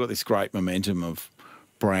 you've still got this great momentum of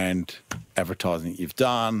brand advertising that you've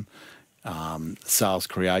done, sales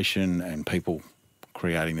creation, and people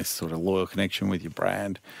creating this sort of loyal connection with your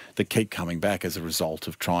brand that keep coming back as a result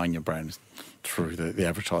of trying your brand through the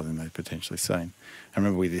advertising they've potentially seen. I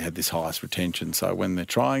remember we had this highest retention, so when they're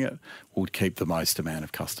trying it, we'd keep the most amount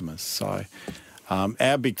of customers. So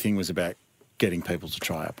our big thing was about getting people to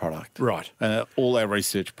try our product. Right. And all our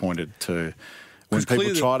research pointed to when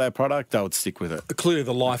people tried our product, they would stick with it. Clearly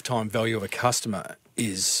the lifetime value of a customer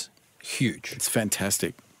is huge. It's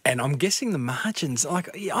fantastic. And I'm guessing the margins, I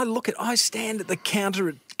stand at the counter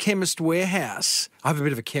at Chemist Warehouse. I have a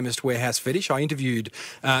bit of a Chemist Warehouse fetish. I interviewed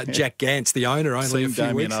Jack Gantz, the owner, only a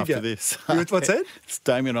few weeks ago. After this. What's that? It's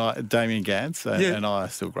Damien Gantz, and I are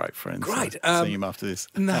still great friends. Great. So seeing him after this.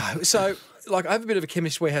 No, so... I have a bit of a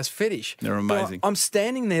Chemist Warehouse fetish. They're amazing. I'm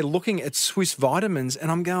standing there looking at Swisse vitamins and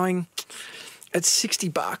I'm going, it's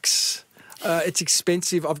 $60. It's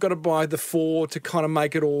expensive. I've got to buy the 4 to kind of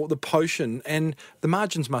make it all, the potion. And the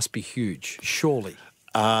margins must be huge, surely.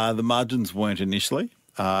 The margins weren't initially,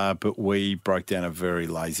 but we broke down a very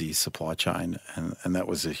lazy supply chain, and that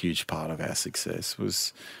was a huge part of our success,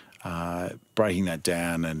 was breaking that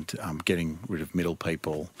down and getting rid of middle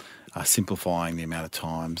people, simplifying the amount of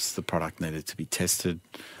times the product needed to be tested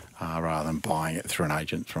rather than buying it through an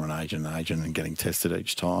agent, and getting tested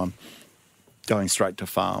each time, going straight to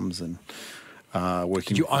farms and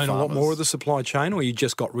working. Did you with own the a lot farmers. more of the supply chain, or you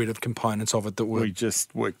just got rid of components of it that were... We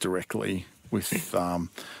just worked directly with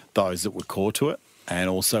those that were core to it, and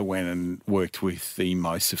also went and worked with the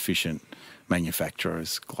most efficient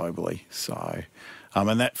manufacturers globally. So,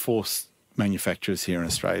 and that forced manufacturers here in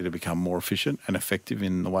Australia to become more efficient and effective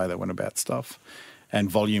in the way they went about stuff. And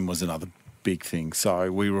volume was another big thing. So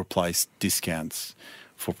we replaced discounts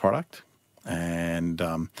for product. And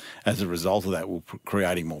as a result of that, we're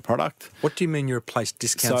creating more product. What do you mean you replaced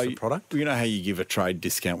discounts for product? You know how you give a trade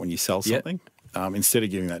discount when you sell something? Yep. Instead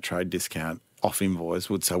of giving that trade discount off invoice,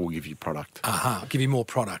 we'd say we'll give you product. Aha, give you more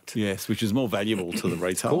product. Yes, which is more valuable to the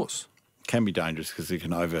retailer. Of course. Can be dangerous because you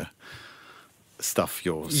can stuff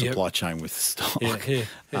your supply chain with stock. Yeah.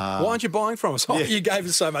 Why aren't you buying from us? You gave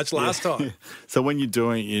us so much last time. So when you're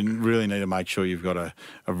doing, you really need to make sure you've got a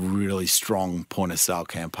really strong point of sale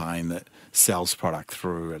campaign that sells product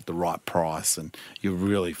through at the right price, and you're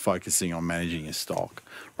really focusing on managing your stock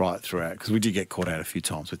right throughout, because we did get caught out a few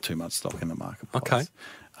times with too much stock in the marketplace. Okay.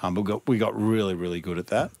 We got really, really good at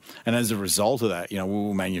that. And as a result of that, we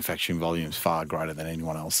were manufacturing volumes far greater than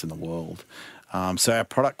anyone else in the world. So our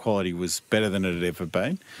product quality was better than it had ever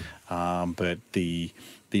been, but the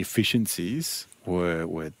efficiencies were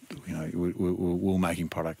making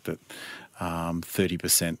product at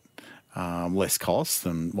 30% less cost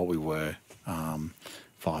than what we were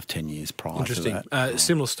 5-10 years prior to that.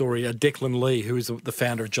 Similar story, Declan Lee, who is the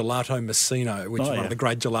founder of Gelato Messino, which is one of the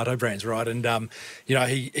great gelato brands, right? And,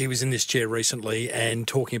 he was in this chair recently and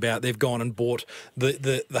talking about they've gone and bought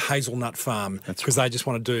the hazelnut farm because they just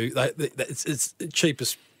want to do it's the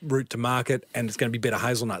cheapest route to market and it's going to be better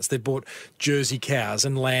hazelnuts. They've bought Jersey cows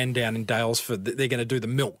and land down in Dalesford. They're going to do the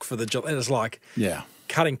milk for the gelato. And it's like... Yeah.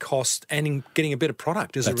 cutting costs and getting a better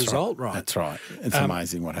product as a result, right? That's right. It's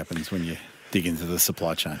amazing what happens when you dig into the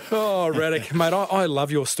supply chain. Oh, Radek, mate, I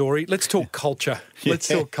love your story. Let's talk culture. Let's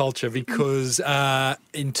talk culture because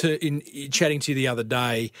in chatting to you the other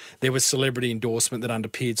day, there was celebrity endorsement that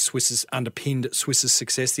underpinned Swisse's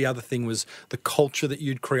success. The other thing was the culture that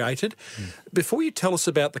you'd created. Before you tell us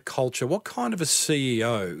about the culture, what kind of a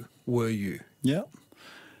CEO were you? Yeah.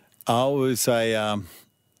 I was I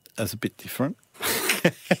was a bit different.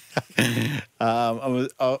 I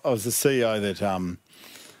was a CEO that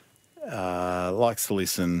likes to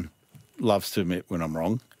listen, loves to admit when I'm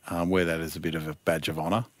wrong, wear that as a bit of a badge of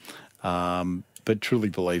honour, but truly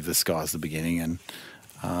believe the sky's the beginning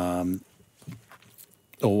and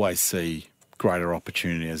always see greater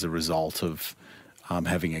opportunity as a result of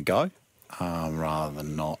having a go rather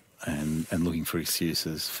than not and looking for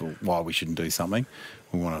excuses for why we shouldn't do something.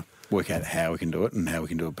 We want to work out how we can do it and how we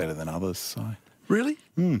can do it better than others. So. Really?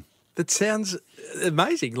 That sounds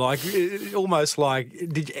amazing. Like almost like.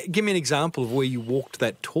 Give me an example of where you walked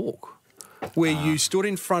that talk, where you stood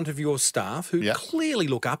in front of your staff who clearly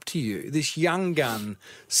look up to you. This young gun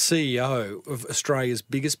CEO of Australia's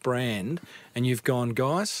biggest brand, and you've gone,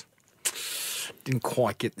 guys, didn't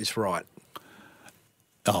quite get this right.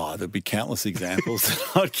 Oh, there'd be countless examples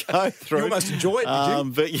that I'd go through. You almost enjoy it, did you?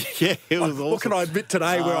 But yeah, it was awesome. What can I admit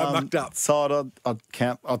today where I mucked up? So I'd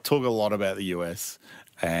talk a lot about the US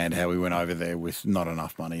and how we went over there with not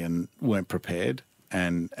enough money and weren't prepared.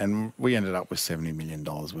 And we ended up with $70 million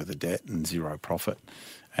worth of debt and zero profit.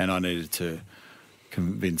 And I needed to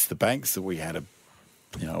convince the banks that we had a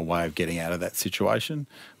way of getting out of that situation,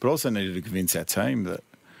 but also needed to convince our team that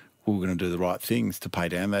we were going to do the right things to pay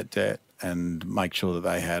down that debt and make sure that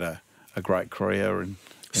they had a great career.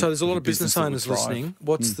 So there's a lot of business owners listening.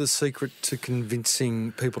 What's the secret to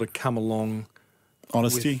convincing people to come along?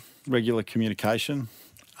 Honesty, regular communication,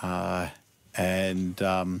 and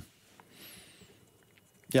I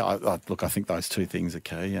think those two things are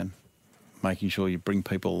key, and making sure you bring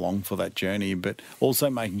people along for that journey, but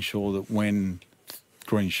also making sure that when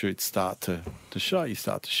green shoots start to show, you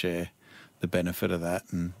start to share the benefit of that,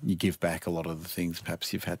 and you give back a lot of the things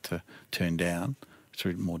perhaps you've had to turn down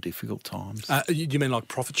through more difficult times. You mean like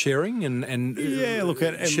profit sharing and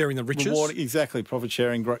sharing the riches? Exactly, profit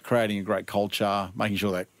sharing, creating a great culture, making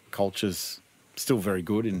sure that culture's still very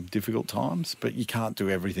good in difficult times, but you can't do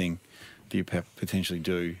everything that you potentially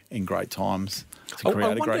do in great times to create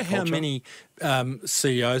a great culture. I wonder how many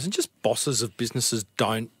CEOs and just bosses of businesses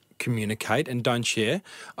don't communicate and don't share.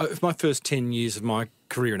 For my first 10 years of my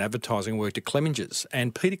career in advertising, I worked at Clemenger's,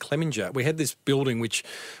 and Peter Clemenger, we had this building which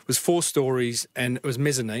was 4 stories and it was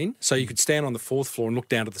mezzanine, so you could stand on the 4th floor and look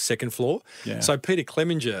down to the 2nd floor. Yeah. So Peter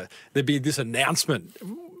Clemenger, there'd be this announcement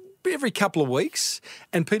every couple of weeks,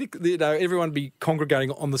 and Peter, everyone would be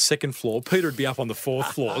congregating on the 2nd floor. Peter would be up on the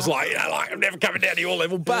 4th floor. It was like, I'm never coming down to your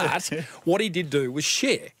level. But what he did do was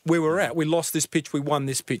share where we're at. We lost this pitch, we won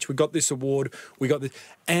this pitch, we got this award, we got this.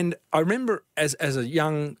 And I remember as a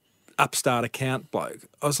young upstart account bloke,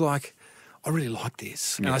 I was like, I really like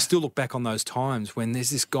this. Yeah. And I still look back on those times when there's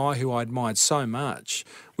this guy who I admired so much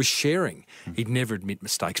was sharing. He'd never admit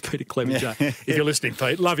mistakes, Peter Clemenger. If you're listening,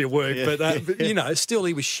 Pete, love your work. Yeah. But still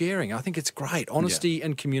he was sharing. I think it's great. Honesty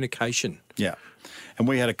and communication. Yeah. And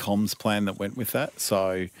we had a comms plan that went with that.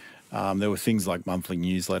 So there were things like monthly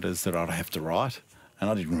newsletters that I'd have to write. And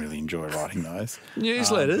I didn't really enjoy writing those.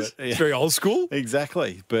 Newsletters? It's very old school.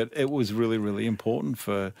 Exactly. But it was really, really important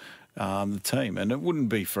for the team. And it wouldn't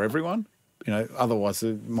be for everyone. Otherwise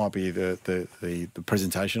it might be the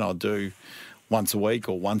presentation I'll do once a week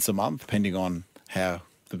or once a month, depending on how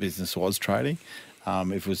the business was trading.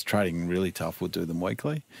 If it was trading really tough, we'd do them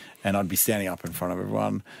weekly. And I'd be standing up in front of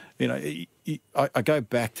everyone. I go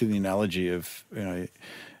back to the analogy of, I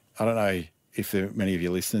don't know if many of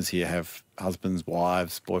your listeners here have husbands,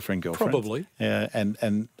 wives, boyfriend, girlfriend. Probably. Yeah,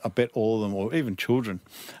 and I bet all of them, or even children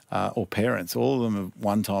or parents, all of them at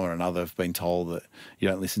one time or another have been told that you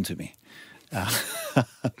don't listen to me.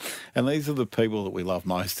 And these are the people that we love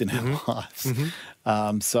most in our lives.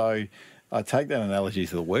 Mm-hmm. So I take that analogy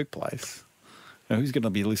to the workplace. Who's going to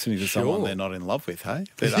be listening to someone they're not in love with, hey?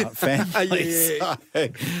 That aren't family.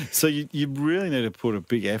 So you really need to put a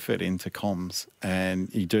big effort into comms,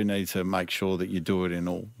 and you do need to make sure that you do it in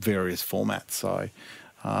all various formats. So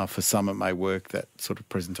for some it may work, that sort of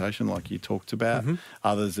presentation like you talked about. Mm-hmm.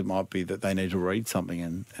 Others it might be that they need to read something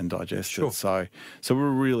and digest it. So we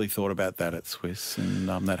really thought about that at Swisse,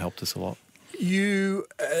 and that helped us a lot. You,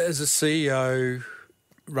 as a CEO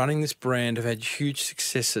running this brand, have had huge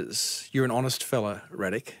successes. You're an honest fella,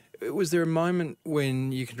 Radek. Was there a moment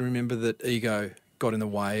when you can remember that ego got in the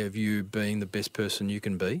way of you being the best person you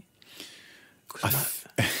can be?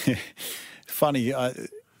 Funny,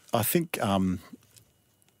 I think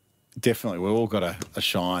definitely we've all got a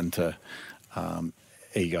shine to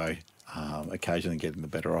ego occasionally getting the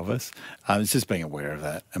better of us. It's just being aware of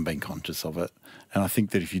that and being conscious of it. And I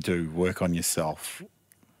think that if you do work on yourself,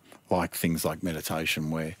 like things like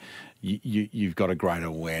meditation, where you've got a greater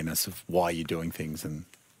awareness of why you're doing things in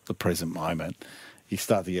the present moment, you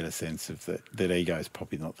start to get a sense of that ego is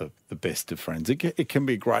probably not the best of friends. It can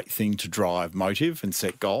be a great thing to drive motive and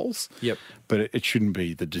set goals. Yep. But it shouldn't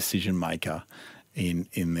be the decision maker in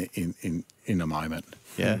a moment.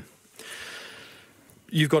 Yeah.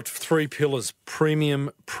 You've got 3 pillars: premium,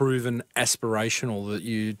 proven, aspirational, that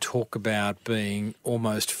you talk about being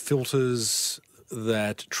almost filters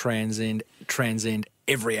that transcend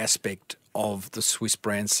every aspect of the Swisse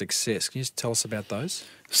brand's success. Can you just tell us about those?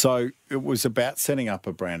 So it was about setting up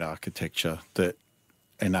a brand architecture that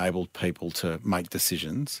enabled people to make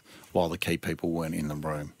decisions while the key people weren't in the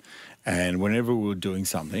room. And whenever we were doing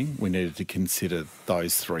something, we needed to consider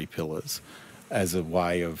those 3 pillars as a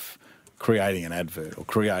way of creating an advert or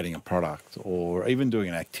creating a product or even doing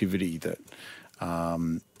an activity that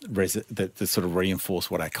that sort of reinforced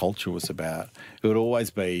what our culture was about. It would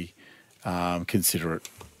always be considerate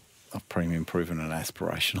of premium, proven, and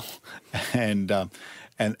aspirational, and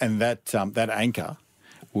that anchor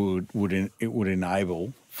would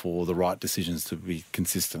enable for the right decisions to be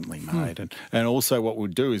consistently made, and also what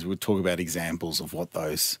we'd do is we'd talk about examples of what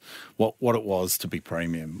it was to be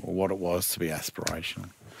premium or what it was to be aspirational.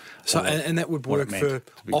 So, and that would work for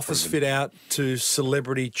office fit out to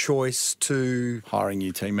celebrity choice to hiring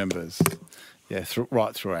new team members,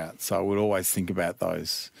 right throughout. So we'd always think about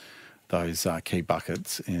those key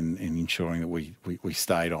buckets in ensuring that we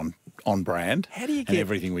stayed on brand. How do you get... And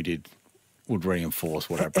everything we did would reinforce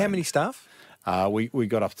what our brand. How many staff? We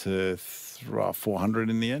got up to 400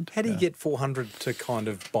 in the end. How do you get 400 to kind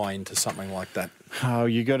of buy into something like that? Oh,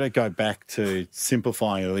 you got to go back to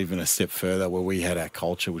simplifying it even a step further, where we had our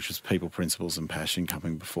culture, which was people, principles, and passion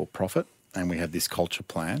coming before profit, and we had this culture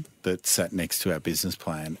plan that sat next to our business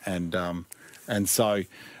plan, and so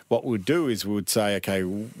what we'd do is we would say, okay,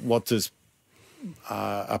 what does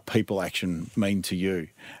a people action mean to you?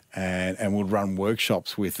 And we'd run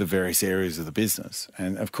workshops with the various areas of the business.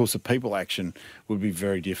 And, of course, a people action would be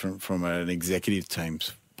very different from an executive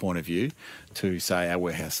team's point of view to, say, our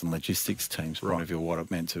warehouse and logistics team's point of view, what it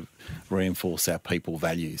meant to reinforce our people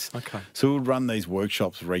values. Okay. So we'd run these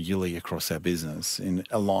workshops regularly across our business in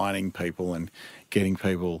aligning people and getting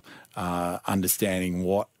people understanding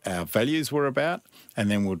what our values were about, and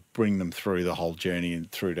then we'd bring them through the whole journey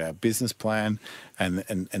and through to our business plan, and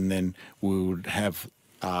then we would have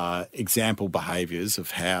example behaviours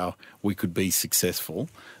of how we could be successful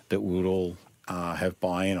that we would all have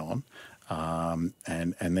buy-in on,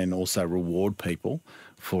 and then also reward people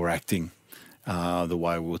for acting the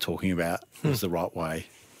way we were talking about was the right way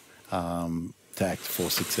to act for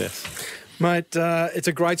success. Mate, it's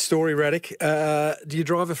a great story, Radek. Do you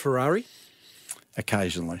drive a Ferrari?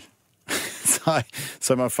 Occasionally.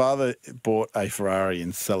 So my father bought a Ferrari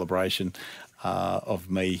in celebration of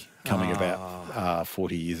me coming about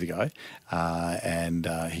 40 years ago, and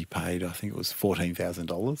he paid, I think it was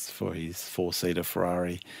 $14,000 for his 4-seater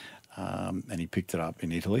Ferrari, and he picked it up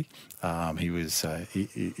in Italy. He's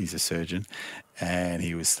a surgeon, and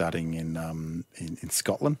he was studying in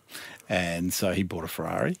Scotland, and so he bought a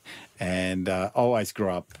Ferrari, and I always grew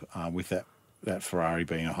up with that Ferrari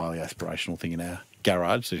being a highly aspirational thing in our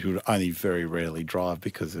garage that he would only very rarely drive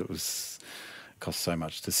because it cost so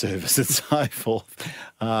much to service and so forth.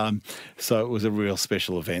 So it was a real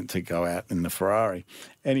special event to go out in the Ferrari.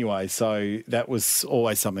 Anyway, so that was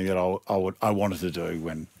always something that I wanted to do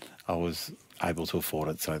when I was able to afford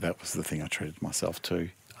it. So that was the thing I treated myself to.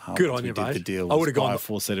 Good on you, did mate. The deal I would have gone a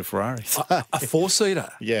 4-seater Ferrari. A 4-seater?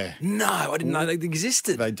 Yeah. No, I didn't know they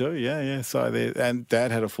existed. They do, yeah. So and Dad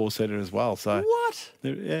had a 4-seater as well. So what?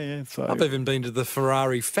 Yeah. So I've even been to the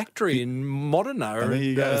Ferrari factory in Modena. And there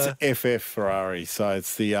you go. It's an FF Ferrari. So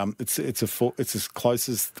it's the it's as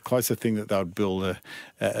closer thing that they would build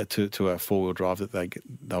to a 4-wheel drive that they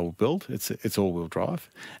will build. It's all-wheel drive,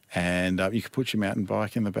 and you can put your mountain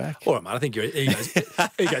bike in the back. All right, mate. I think your ego's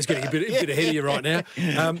getting a bit ahead of you right now.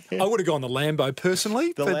 I would have gone the Lambo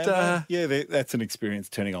personally, Lambo? That's an experience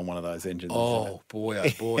turning on one of those engines. Oh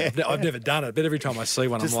boy! I've never done it, but every time I see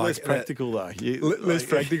one, just I'm like, less practical though. Less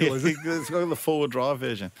practical, is it? It's got the 4-wheel drive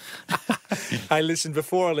version. Hey, listen,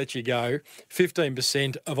 before I let you go,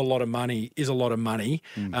 15% of a lot of money is a lot of money.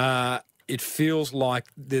 It feels like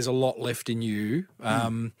there's a lot left in you.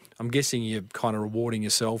 I'm guessing you're kind of rewarding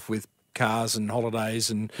yourself with cars and holidays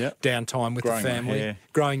and downtime with Growing the my family. hair.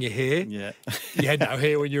 Growing your hair. Yeah. You had no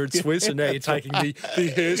hair when you were at Swisse, and now you're taking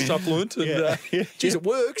the hair supplement. And, geez, it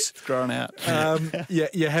works. It's growing out.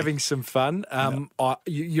 You're having some fun.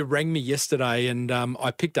 You rang me yesterday, and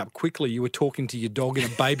I picked up quickly. You were talking to your dog in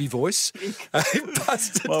a baby voice.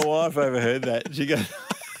 My wife overheard that. She goes,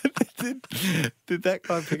 did that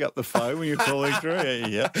guy pick up the phone when you were calling through?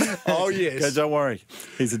 Yeah. Oh, yes. Go, don't worry.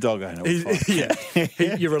 He's a dog owner.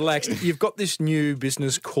 You're relaxed. You've got this new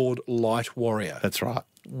business called Light Warrior. That's right.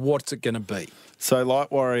 What's it going to be? So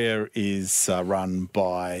Light Warrior is run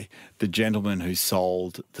by the gentleman who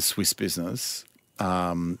sold the Swisse business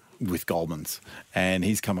with Goldman's, and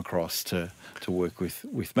he's come across to work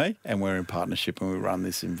with me, and we're in partnership, and we run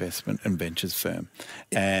this investment and ventures firm.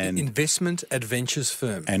 And investment adventures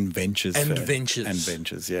firm. And ventures. And firm. ventures. And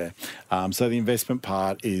ventures, yeah. So the investment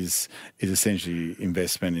part is essentially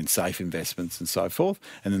investment in safe investments and so forth.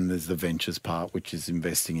 And then there's the ventures part, which is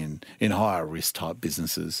investing in higher risk type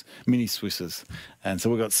businesses, mini Swisses. And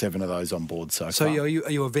so we've got 7 of those on board so far. So are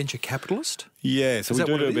you a venture capitalist? Yeah, so we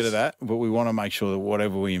do a bit is? of that, but we want to make sure that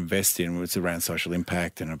whatever we invest in, it's around social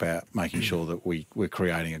impact and about making sure that we're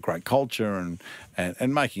creating a great culture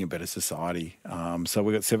and making a better society. So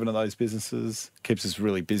we've got 7 of those businesses. Keeps us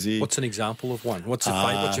really busy. What's an example of one? What's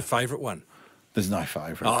your favourite one? There's no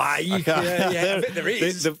favourite. Oh, I bet there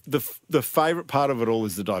is. The favourite part of it all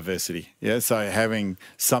is the diversity. Yeah, so having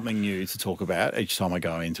something new to talk about each time I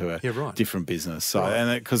go into a different business. So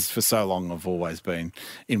because for so long I've always been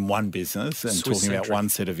in one business and talking about one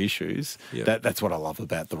set of issues. Yep. That's what I love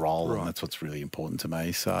about the role, and that's what's really important to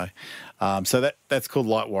me. So, that's called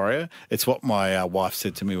Light Warrior. It's what my wife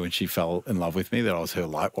said to me when she fell in love with me, that I was her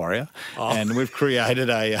Light Warrior, and we've created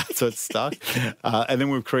so it's stuck, and then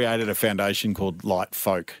we've created a foundation called Light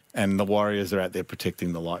Folk, and the warriors are out there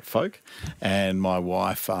protecting the light folk. And my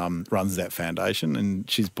wife runs that foundation, and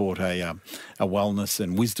she's bought a wellness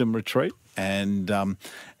and wisdom retreat. And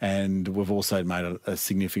we've also made a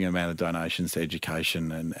significant amount of donations to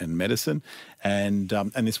education and medicine. And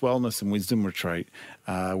this wellness and wisdom retreat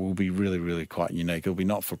will be really, really quite unique. It'll be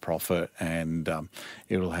not for profit, and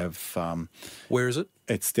it'll have. Where is it?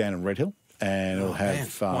 It's down in Red Hill. And it'll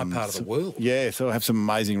have my part of the world. Yeah, so it'll have some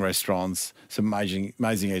amazing restaurants, some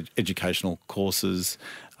amazing educational courses,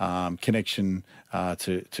 connection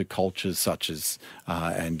to cultures such as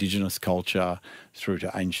Indigenous culture, through to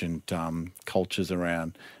ancient cultures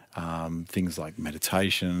around things like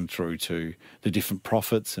meditation, through to the different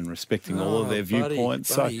prophets and respecting all of their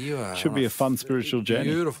viewpoints. Buddy, so it should be a fun spiritual journey.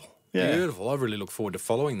 Beautiful. Yeah. Beautiful. I really look forward to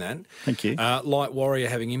following that. Thank you. Light Warrior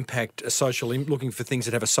having impact, looking for things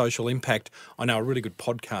that have a social impact. I know a really good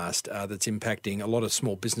podcast that's impacting a lot of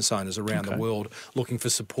small business owners around the world looking for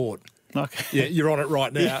support. Okay. Yeah, you're on it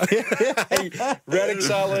right now. Hey, Radek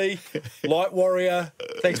Sali, Light Warrior,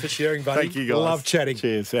 thanks for sharing, buddy. Thank you, guys. Love chatting.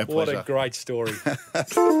 Cheers. Our What pleasure. a great story.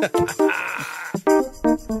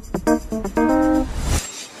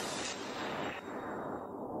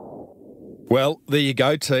 Well, there you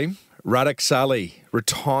go, team. Radek Sali,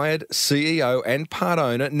 retired CEO and part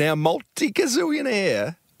owner, now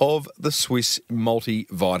multi-gazillionaire of the Swisse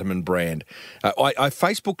Multivitamin brand. I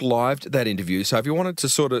Facebook Lived that interview, so if you wanted to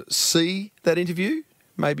sort of see that interview,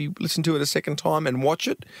 maybe listen to it a second time and watch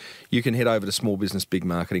it, you can head over to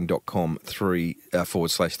smallbusinessbigmarketing.com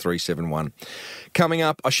 /371. Coming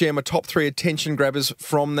up, I share my top 3 attention grabbers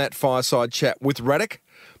from that fireside chat with Radek.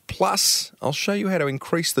 Plus, I'll show you how to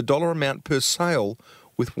increase the dollar amount per sale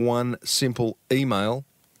with one simple email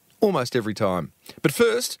almost every time. But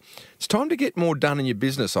first, it's time to get more done in your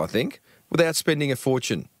business, I think, without spending a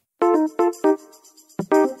fortune.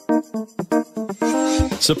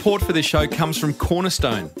 Support for this show comes from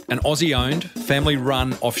Cornerstone, an Aussie-owned,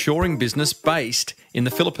 family-run offshoring business based in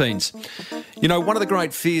the Philippines. You know, one of the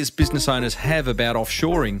great fears business owners have about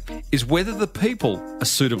offshoring is whether the people are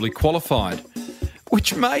suitably qualified,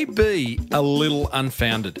 which may be a little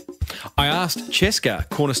unfounded. I asked Cheska,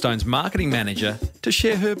 Cornerstone's marketing manager, to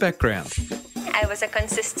share her background. I was a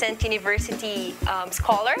consistent university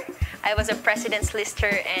scholar. I was a president's lister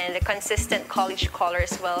and a consistent college scholar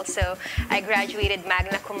as well. So I graduated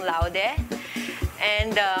magna cum laude.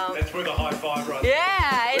 And that's with a high five, right? Yeah,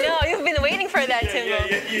 I know. You've been waiting for that, Tim. Yeah.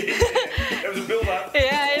 That was a build-up.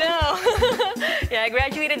 Yeah, I know. Yeah, I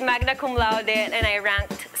graduated magna cum laude and I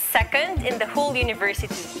ranked 2nd in the whole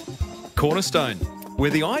university. Cornerstone,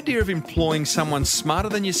 where the idea of employing someone smarter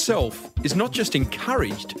than yourself is not just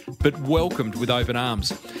encouraged, but welcomed with open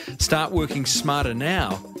arms. Start working smarter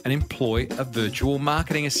now and employ a virtual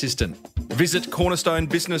marketing assistant. Visit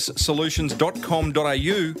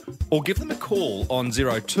cornerstonebusinesssolutions.com.au or give them a call on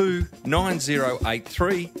 02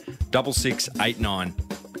 9083 6689.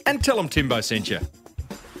 And tell them Timbo sent you.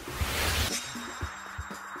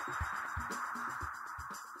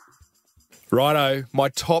 Righto, my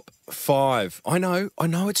top 5. I know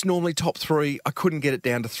it's normally top 3. I couldn't get it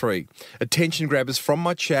down to 3. Attention grabbers from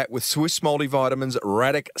my chat with Swisse Multivitamins,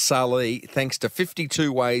 Radek Sali, thanks to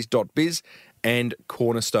 52ways.biz and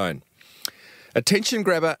Cornerstone. Attention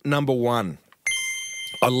grabber number 1.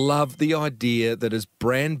 I love the idea that as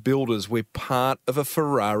brand builders, we're part of a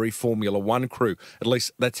Ferrari Formula One crew. At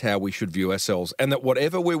least that's how we should view ourselves. And that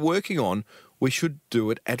whatever we're working on, we should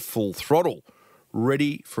do it at full throttle,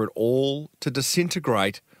 ready for it all to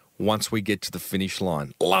disintegrate once we get to the finish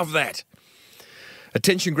line. Love that.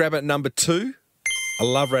 Attention grabber number 2. I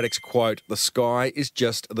love Radek's quote, "The sky is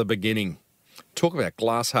just the beginning." Talk about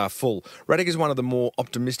glass half full. Radek is one of the more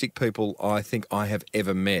optimistic people I think I have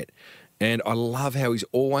ever met. And I love how he's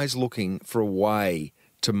always looking for a way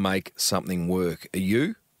to make something work. Are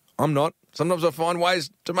you? I'm not. Sometimes I find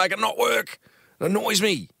ways to make it not work. It annoys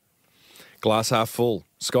me. Glass half full.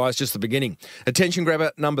 Sky's just the beginning. Attention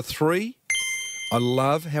grabber number 3. I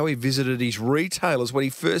love how he visited his retailers when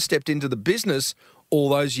he first stepped into the business all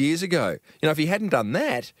those years ago. You know, if he hadn't done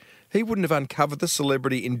that, he wouldn't have uncovered the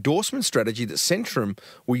celebrity endorsement strategy that Centrum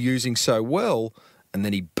were using so well, and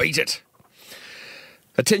then he beat it.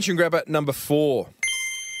 Attention grabber number 4.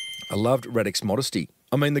 I loved Radek's modesty.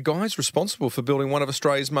 I mean, the guy's responsible for building one of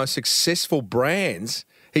Australia's most successful brands.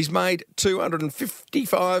 He's made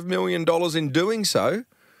 $255 million in doing so,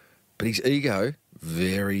 but his ego,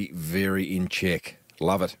 very, very in check.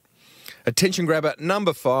 Love it. Attention grabber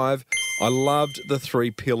number 5. I loved the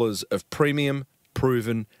 3 pillars of premium,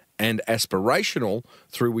 proven, and aspirational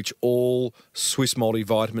through which all Swisse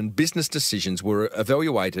Multivitamin business decisions were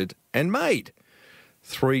evaluated and made.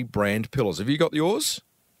 3 brand pillars. Have you got yours?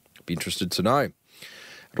 Be interested to know.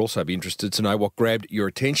 I'd also be interested to know what grabbed your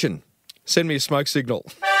attention. Send me a smoke signal.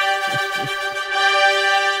 What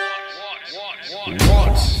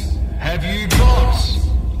have you got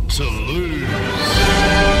to lose?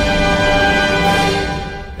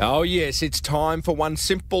 Oh yes, it's time for one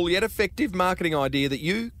simple yet effective marketing idea that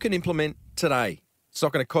you can implement today. It's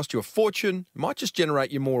not going to cost you a fortune. It might just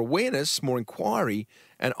generate you more awareness, more inquiry,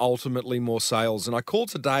 and ultimately more sales. And I call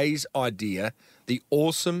today's idea the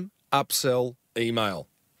awesome upsell email.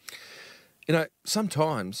 You know,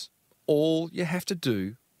 sometimes all you have to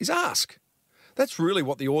do is ask. That's really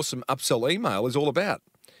what the awesome upsell email is all about.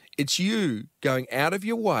 It's you going out of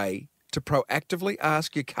your way to proactively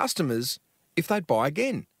ask your customers if they'd buy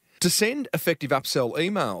again. To send effective upsell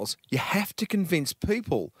emails, you have to convince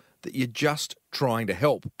people that you're just trying to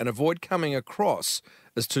help and avoid coming across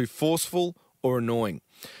as too forceful or annoying.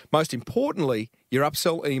 Most importantly, your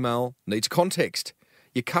upsell email needs context.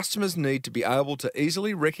 Your customers need to be able to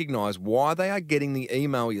easily recognise why they are getting the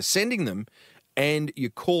email you're sending them, and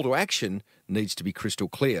your call to action needs to be crystal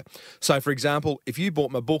clear. So, for example, if you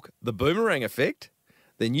bought my book, The Boomerang Effect,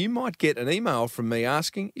 then you might get an email from me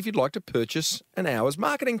asking if you'd like to purchase an hour's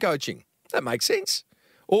marketing coaching. That makes sense.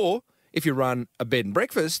 Or if you run a bed and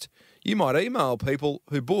breakfast, you might email people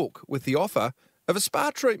who book with the offer of a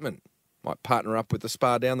spa treatment. Might partner up with the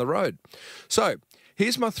spa down the road. So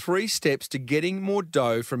here's my 3 steps to getting more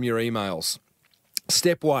dough from your emails.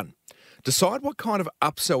 Step 1, decide what kind of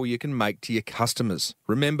upsell you can make to your customers.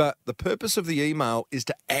 Remember, the purpose of the email is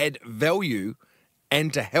to add value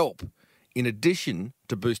and to help, in addition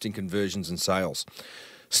to boosting conversions and sales.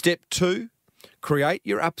 Step 2, create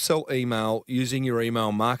your upsell email using your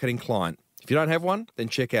email marketing client. If you don't have one, then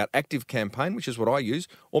check out ActiveCampaign, which is what I use,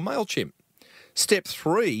 or MailChimp. Step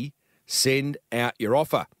 3, send out your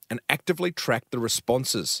offer and actively track the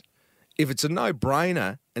responses. If it's a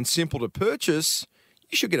no-brainer and simple to purchase,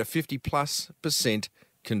 you should get a 50+%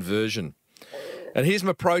 conversion. And here's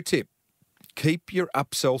my pro tip. Keep your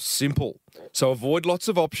upsell simple. So avoid lots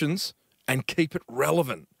of options and keep it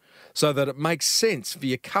relevant so that it makes sense for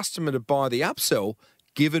your customer to buy the upsell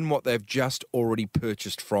given what they've just already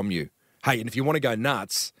purchased from you. Hey, and if you want to go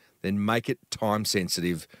nuts, then make it time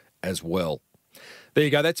sensitive as well. There you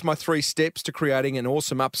go. That's my 3 steps to creating an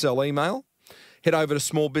awesome upsell email. Head over to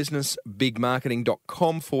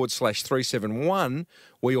smallbusinessbigmarketing.com/371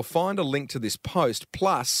 where you'll find a link to this post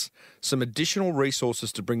plus some additional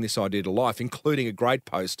resources to bring this idea to life, including a great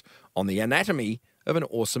post on the anatomy of an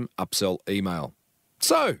awesome upsell email.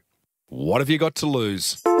 So, what have you got to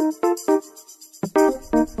lose?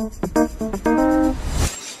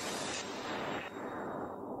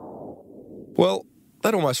 Well,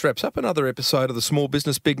 that almost wraps up another episode of the Small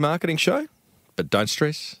Business Big Marketing Show. But don't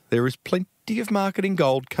stress, there is plenty of marketing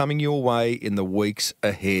gold coming your way in the weeks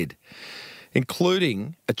ahead.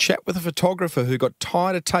 including a chat with a photographer who got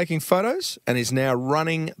tired of taking photos and is now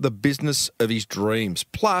running the business of his dreams.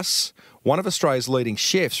 Plus, one of Australia's leading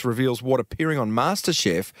chefs reveals what appearing on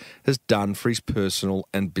MasterChef has done for his personal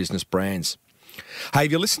and business brands. Hey,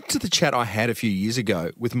 have you listened to the chat I had a few years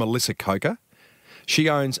ago with Melissa Coker? She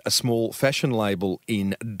owns a small fashion label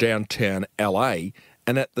in downtown LA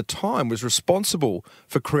and at the time was responsible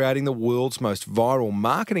for creating the world's most viral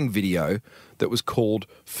marketing video that was called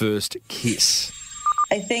First Kiss.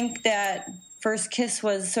 I think that First Kiss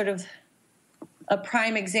was sort of a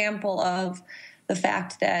prime example of the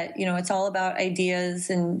fact that, you know, it's all about ideas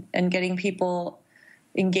and getting people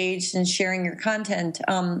engaged and sharing your content.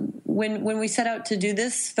 When we set out to do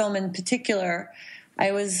this film in particular,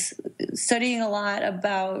 I was studying a lot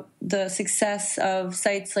about the success of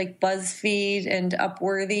sites like BuzzFeed and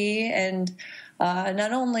Upworthy, and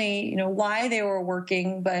not only, you know, why they were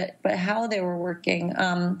working, but how they were working.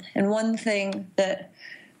 And one thing that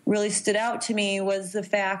really stood out to me was the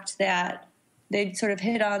fact that they'd sort of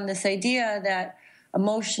hit on this idea that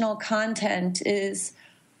emotional content is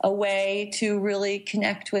a way to really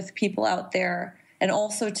connect with people out there, and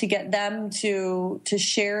also to get them to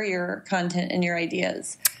share your content and your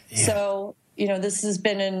ideas. Yeah. So, you know, this has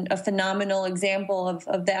been a phenomenal example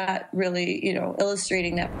of that really, you know,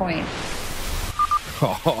 illustrating that point.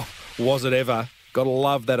 Oh, was it ever? Gotta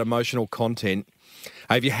love that emotional content.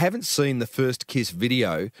 Hey, if you haven't seen the First Kiss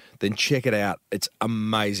video, then check it out. It's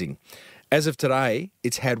amazing. As of today,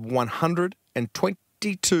 it's had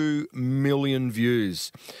 122 million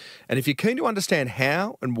views. And if you're keen to understand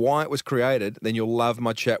how and why it was created, then you'll love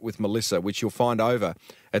my chat with Melissa, which you'll find over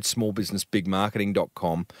at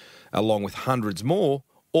smallbusinessbigmarketing.com, along with hundreds more,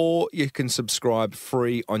 or you can subscribe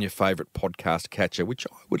free on your favourite podcast catcher, which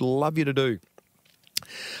I would love you to do.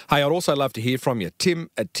 Hey, I'd also love to hear from you. Tim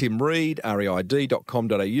at timreid,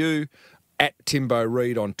 reid.com.au, at Timbo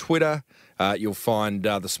Reid on Twitter. You'll find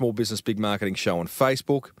the Small Business Big Marketing Show on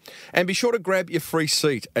Facebook. And be sure to grab your free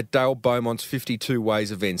seat at Dale Beaumont's 52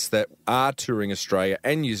 Ways events that are touring Australia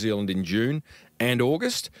and New Zealand in June and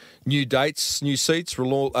August. New dates, new seats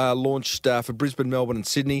launched for Brisbane, Melbourne and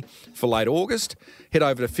Sydney for late August. Head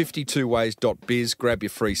over to 52ways.biz, grab your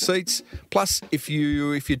free seats. Plus, if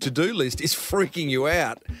your to-do list is freaking you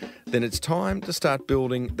out, then it's time to start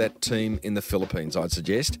building that team in the Philippines, I'd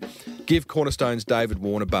suggest. Give Cornerstone's David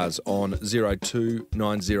Warner buzz on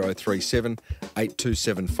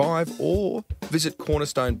 0290378275 or visit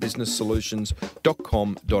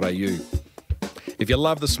cornerstonebusinesssolutions.com.au. If you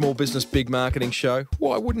love the Small Business Big Marketing Show,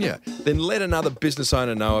 why wouldn't you? Then let another business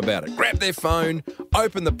owner know about it. Grab their phone,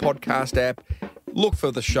 open the podcast app, look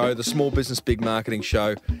for the show, the Small Business Big Marketing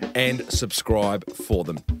Show, and subscribe for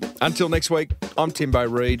them. Until next week, I'm Timbo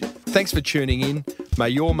Reid. Thanks for tuning in. May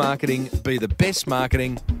your marketing be the best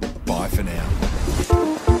marketing. Bye for now.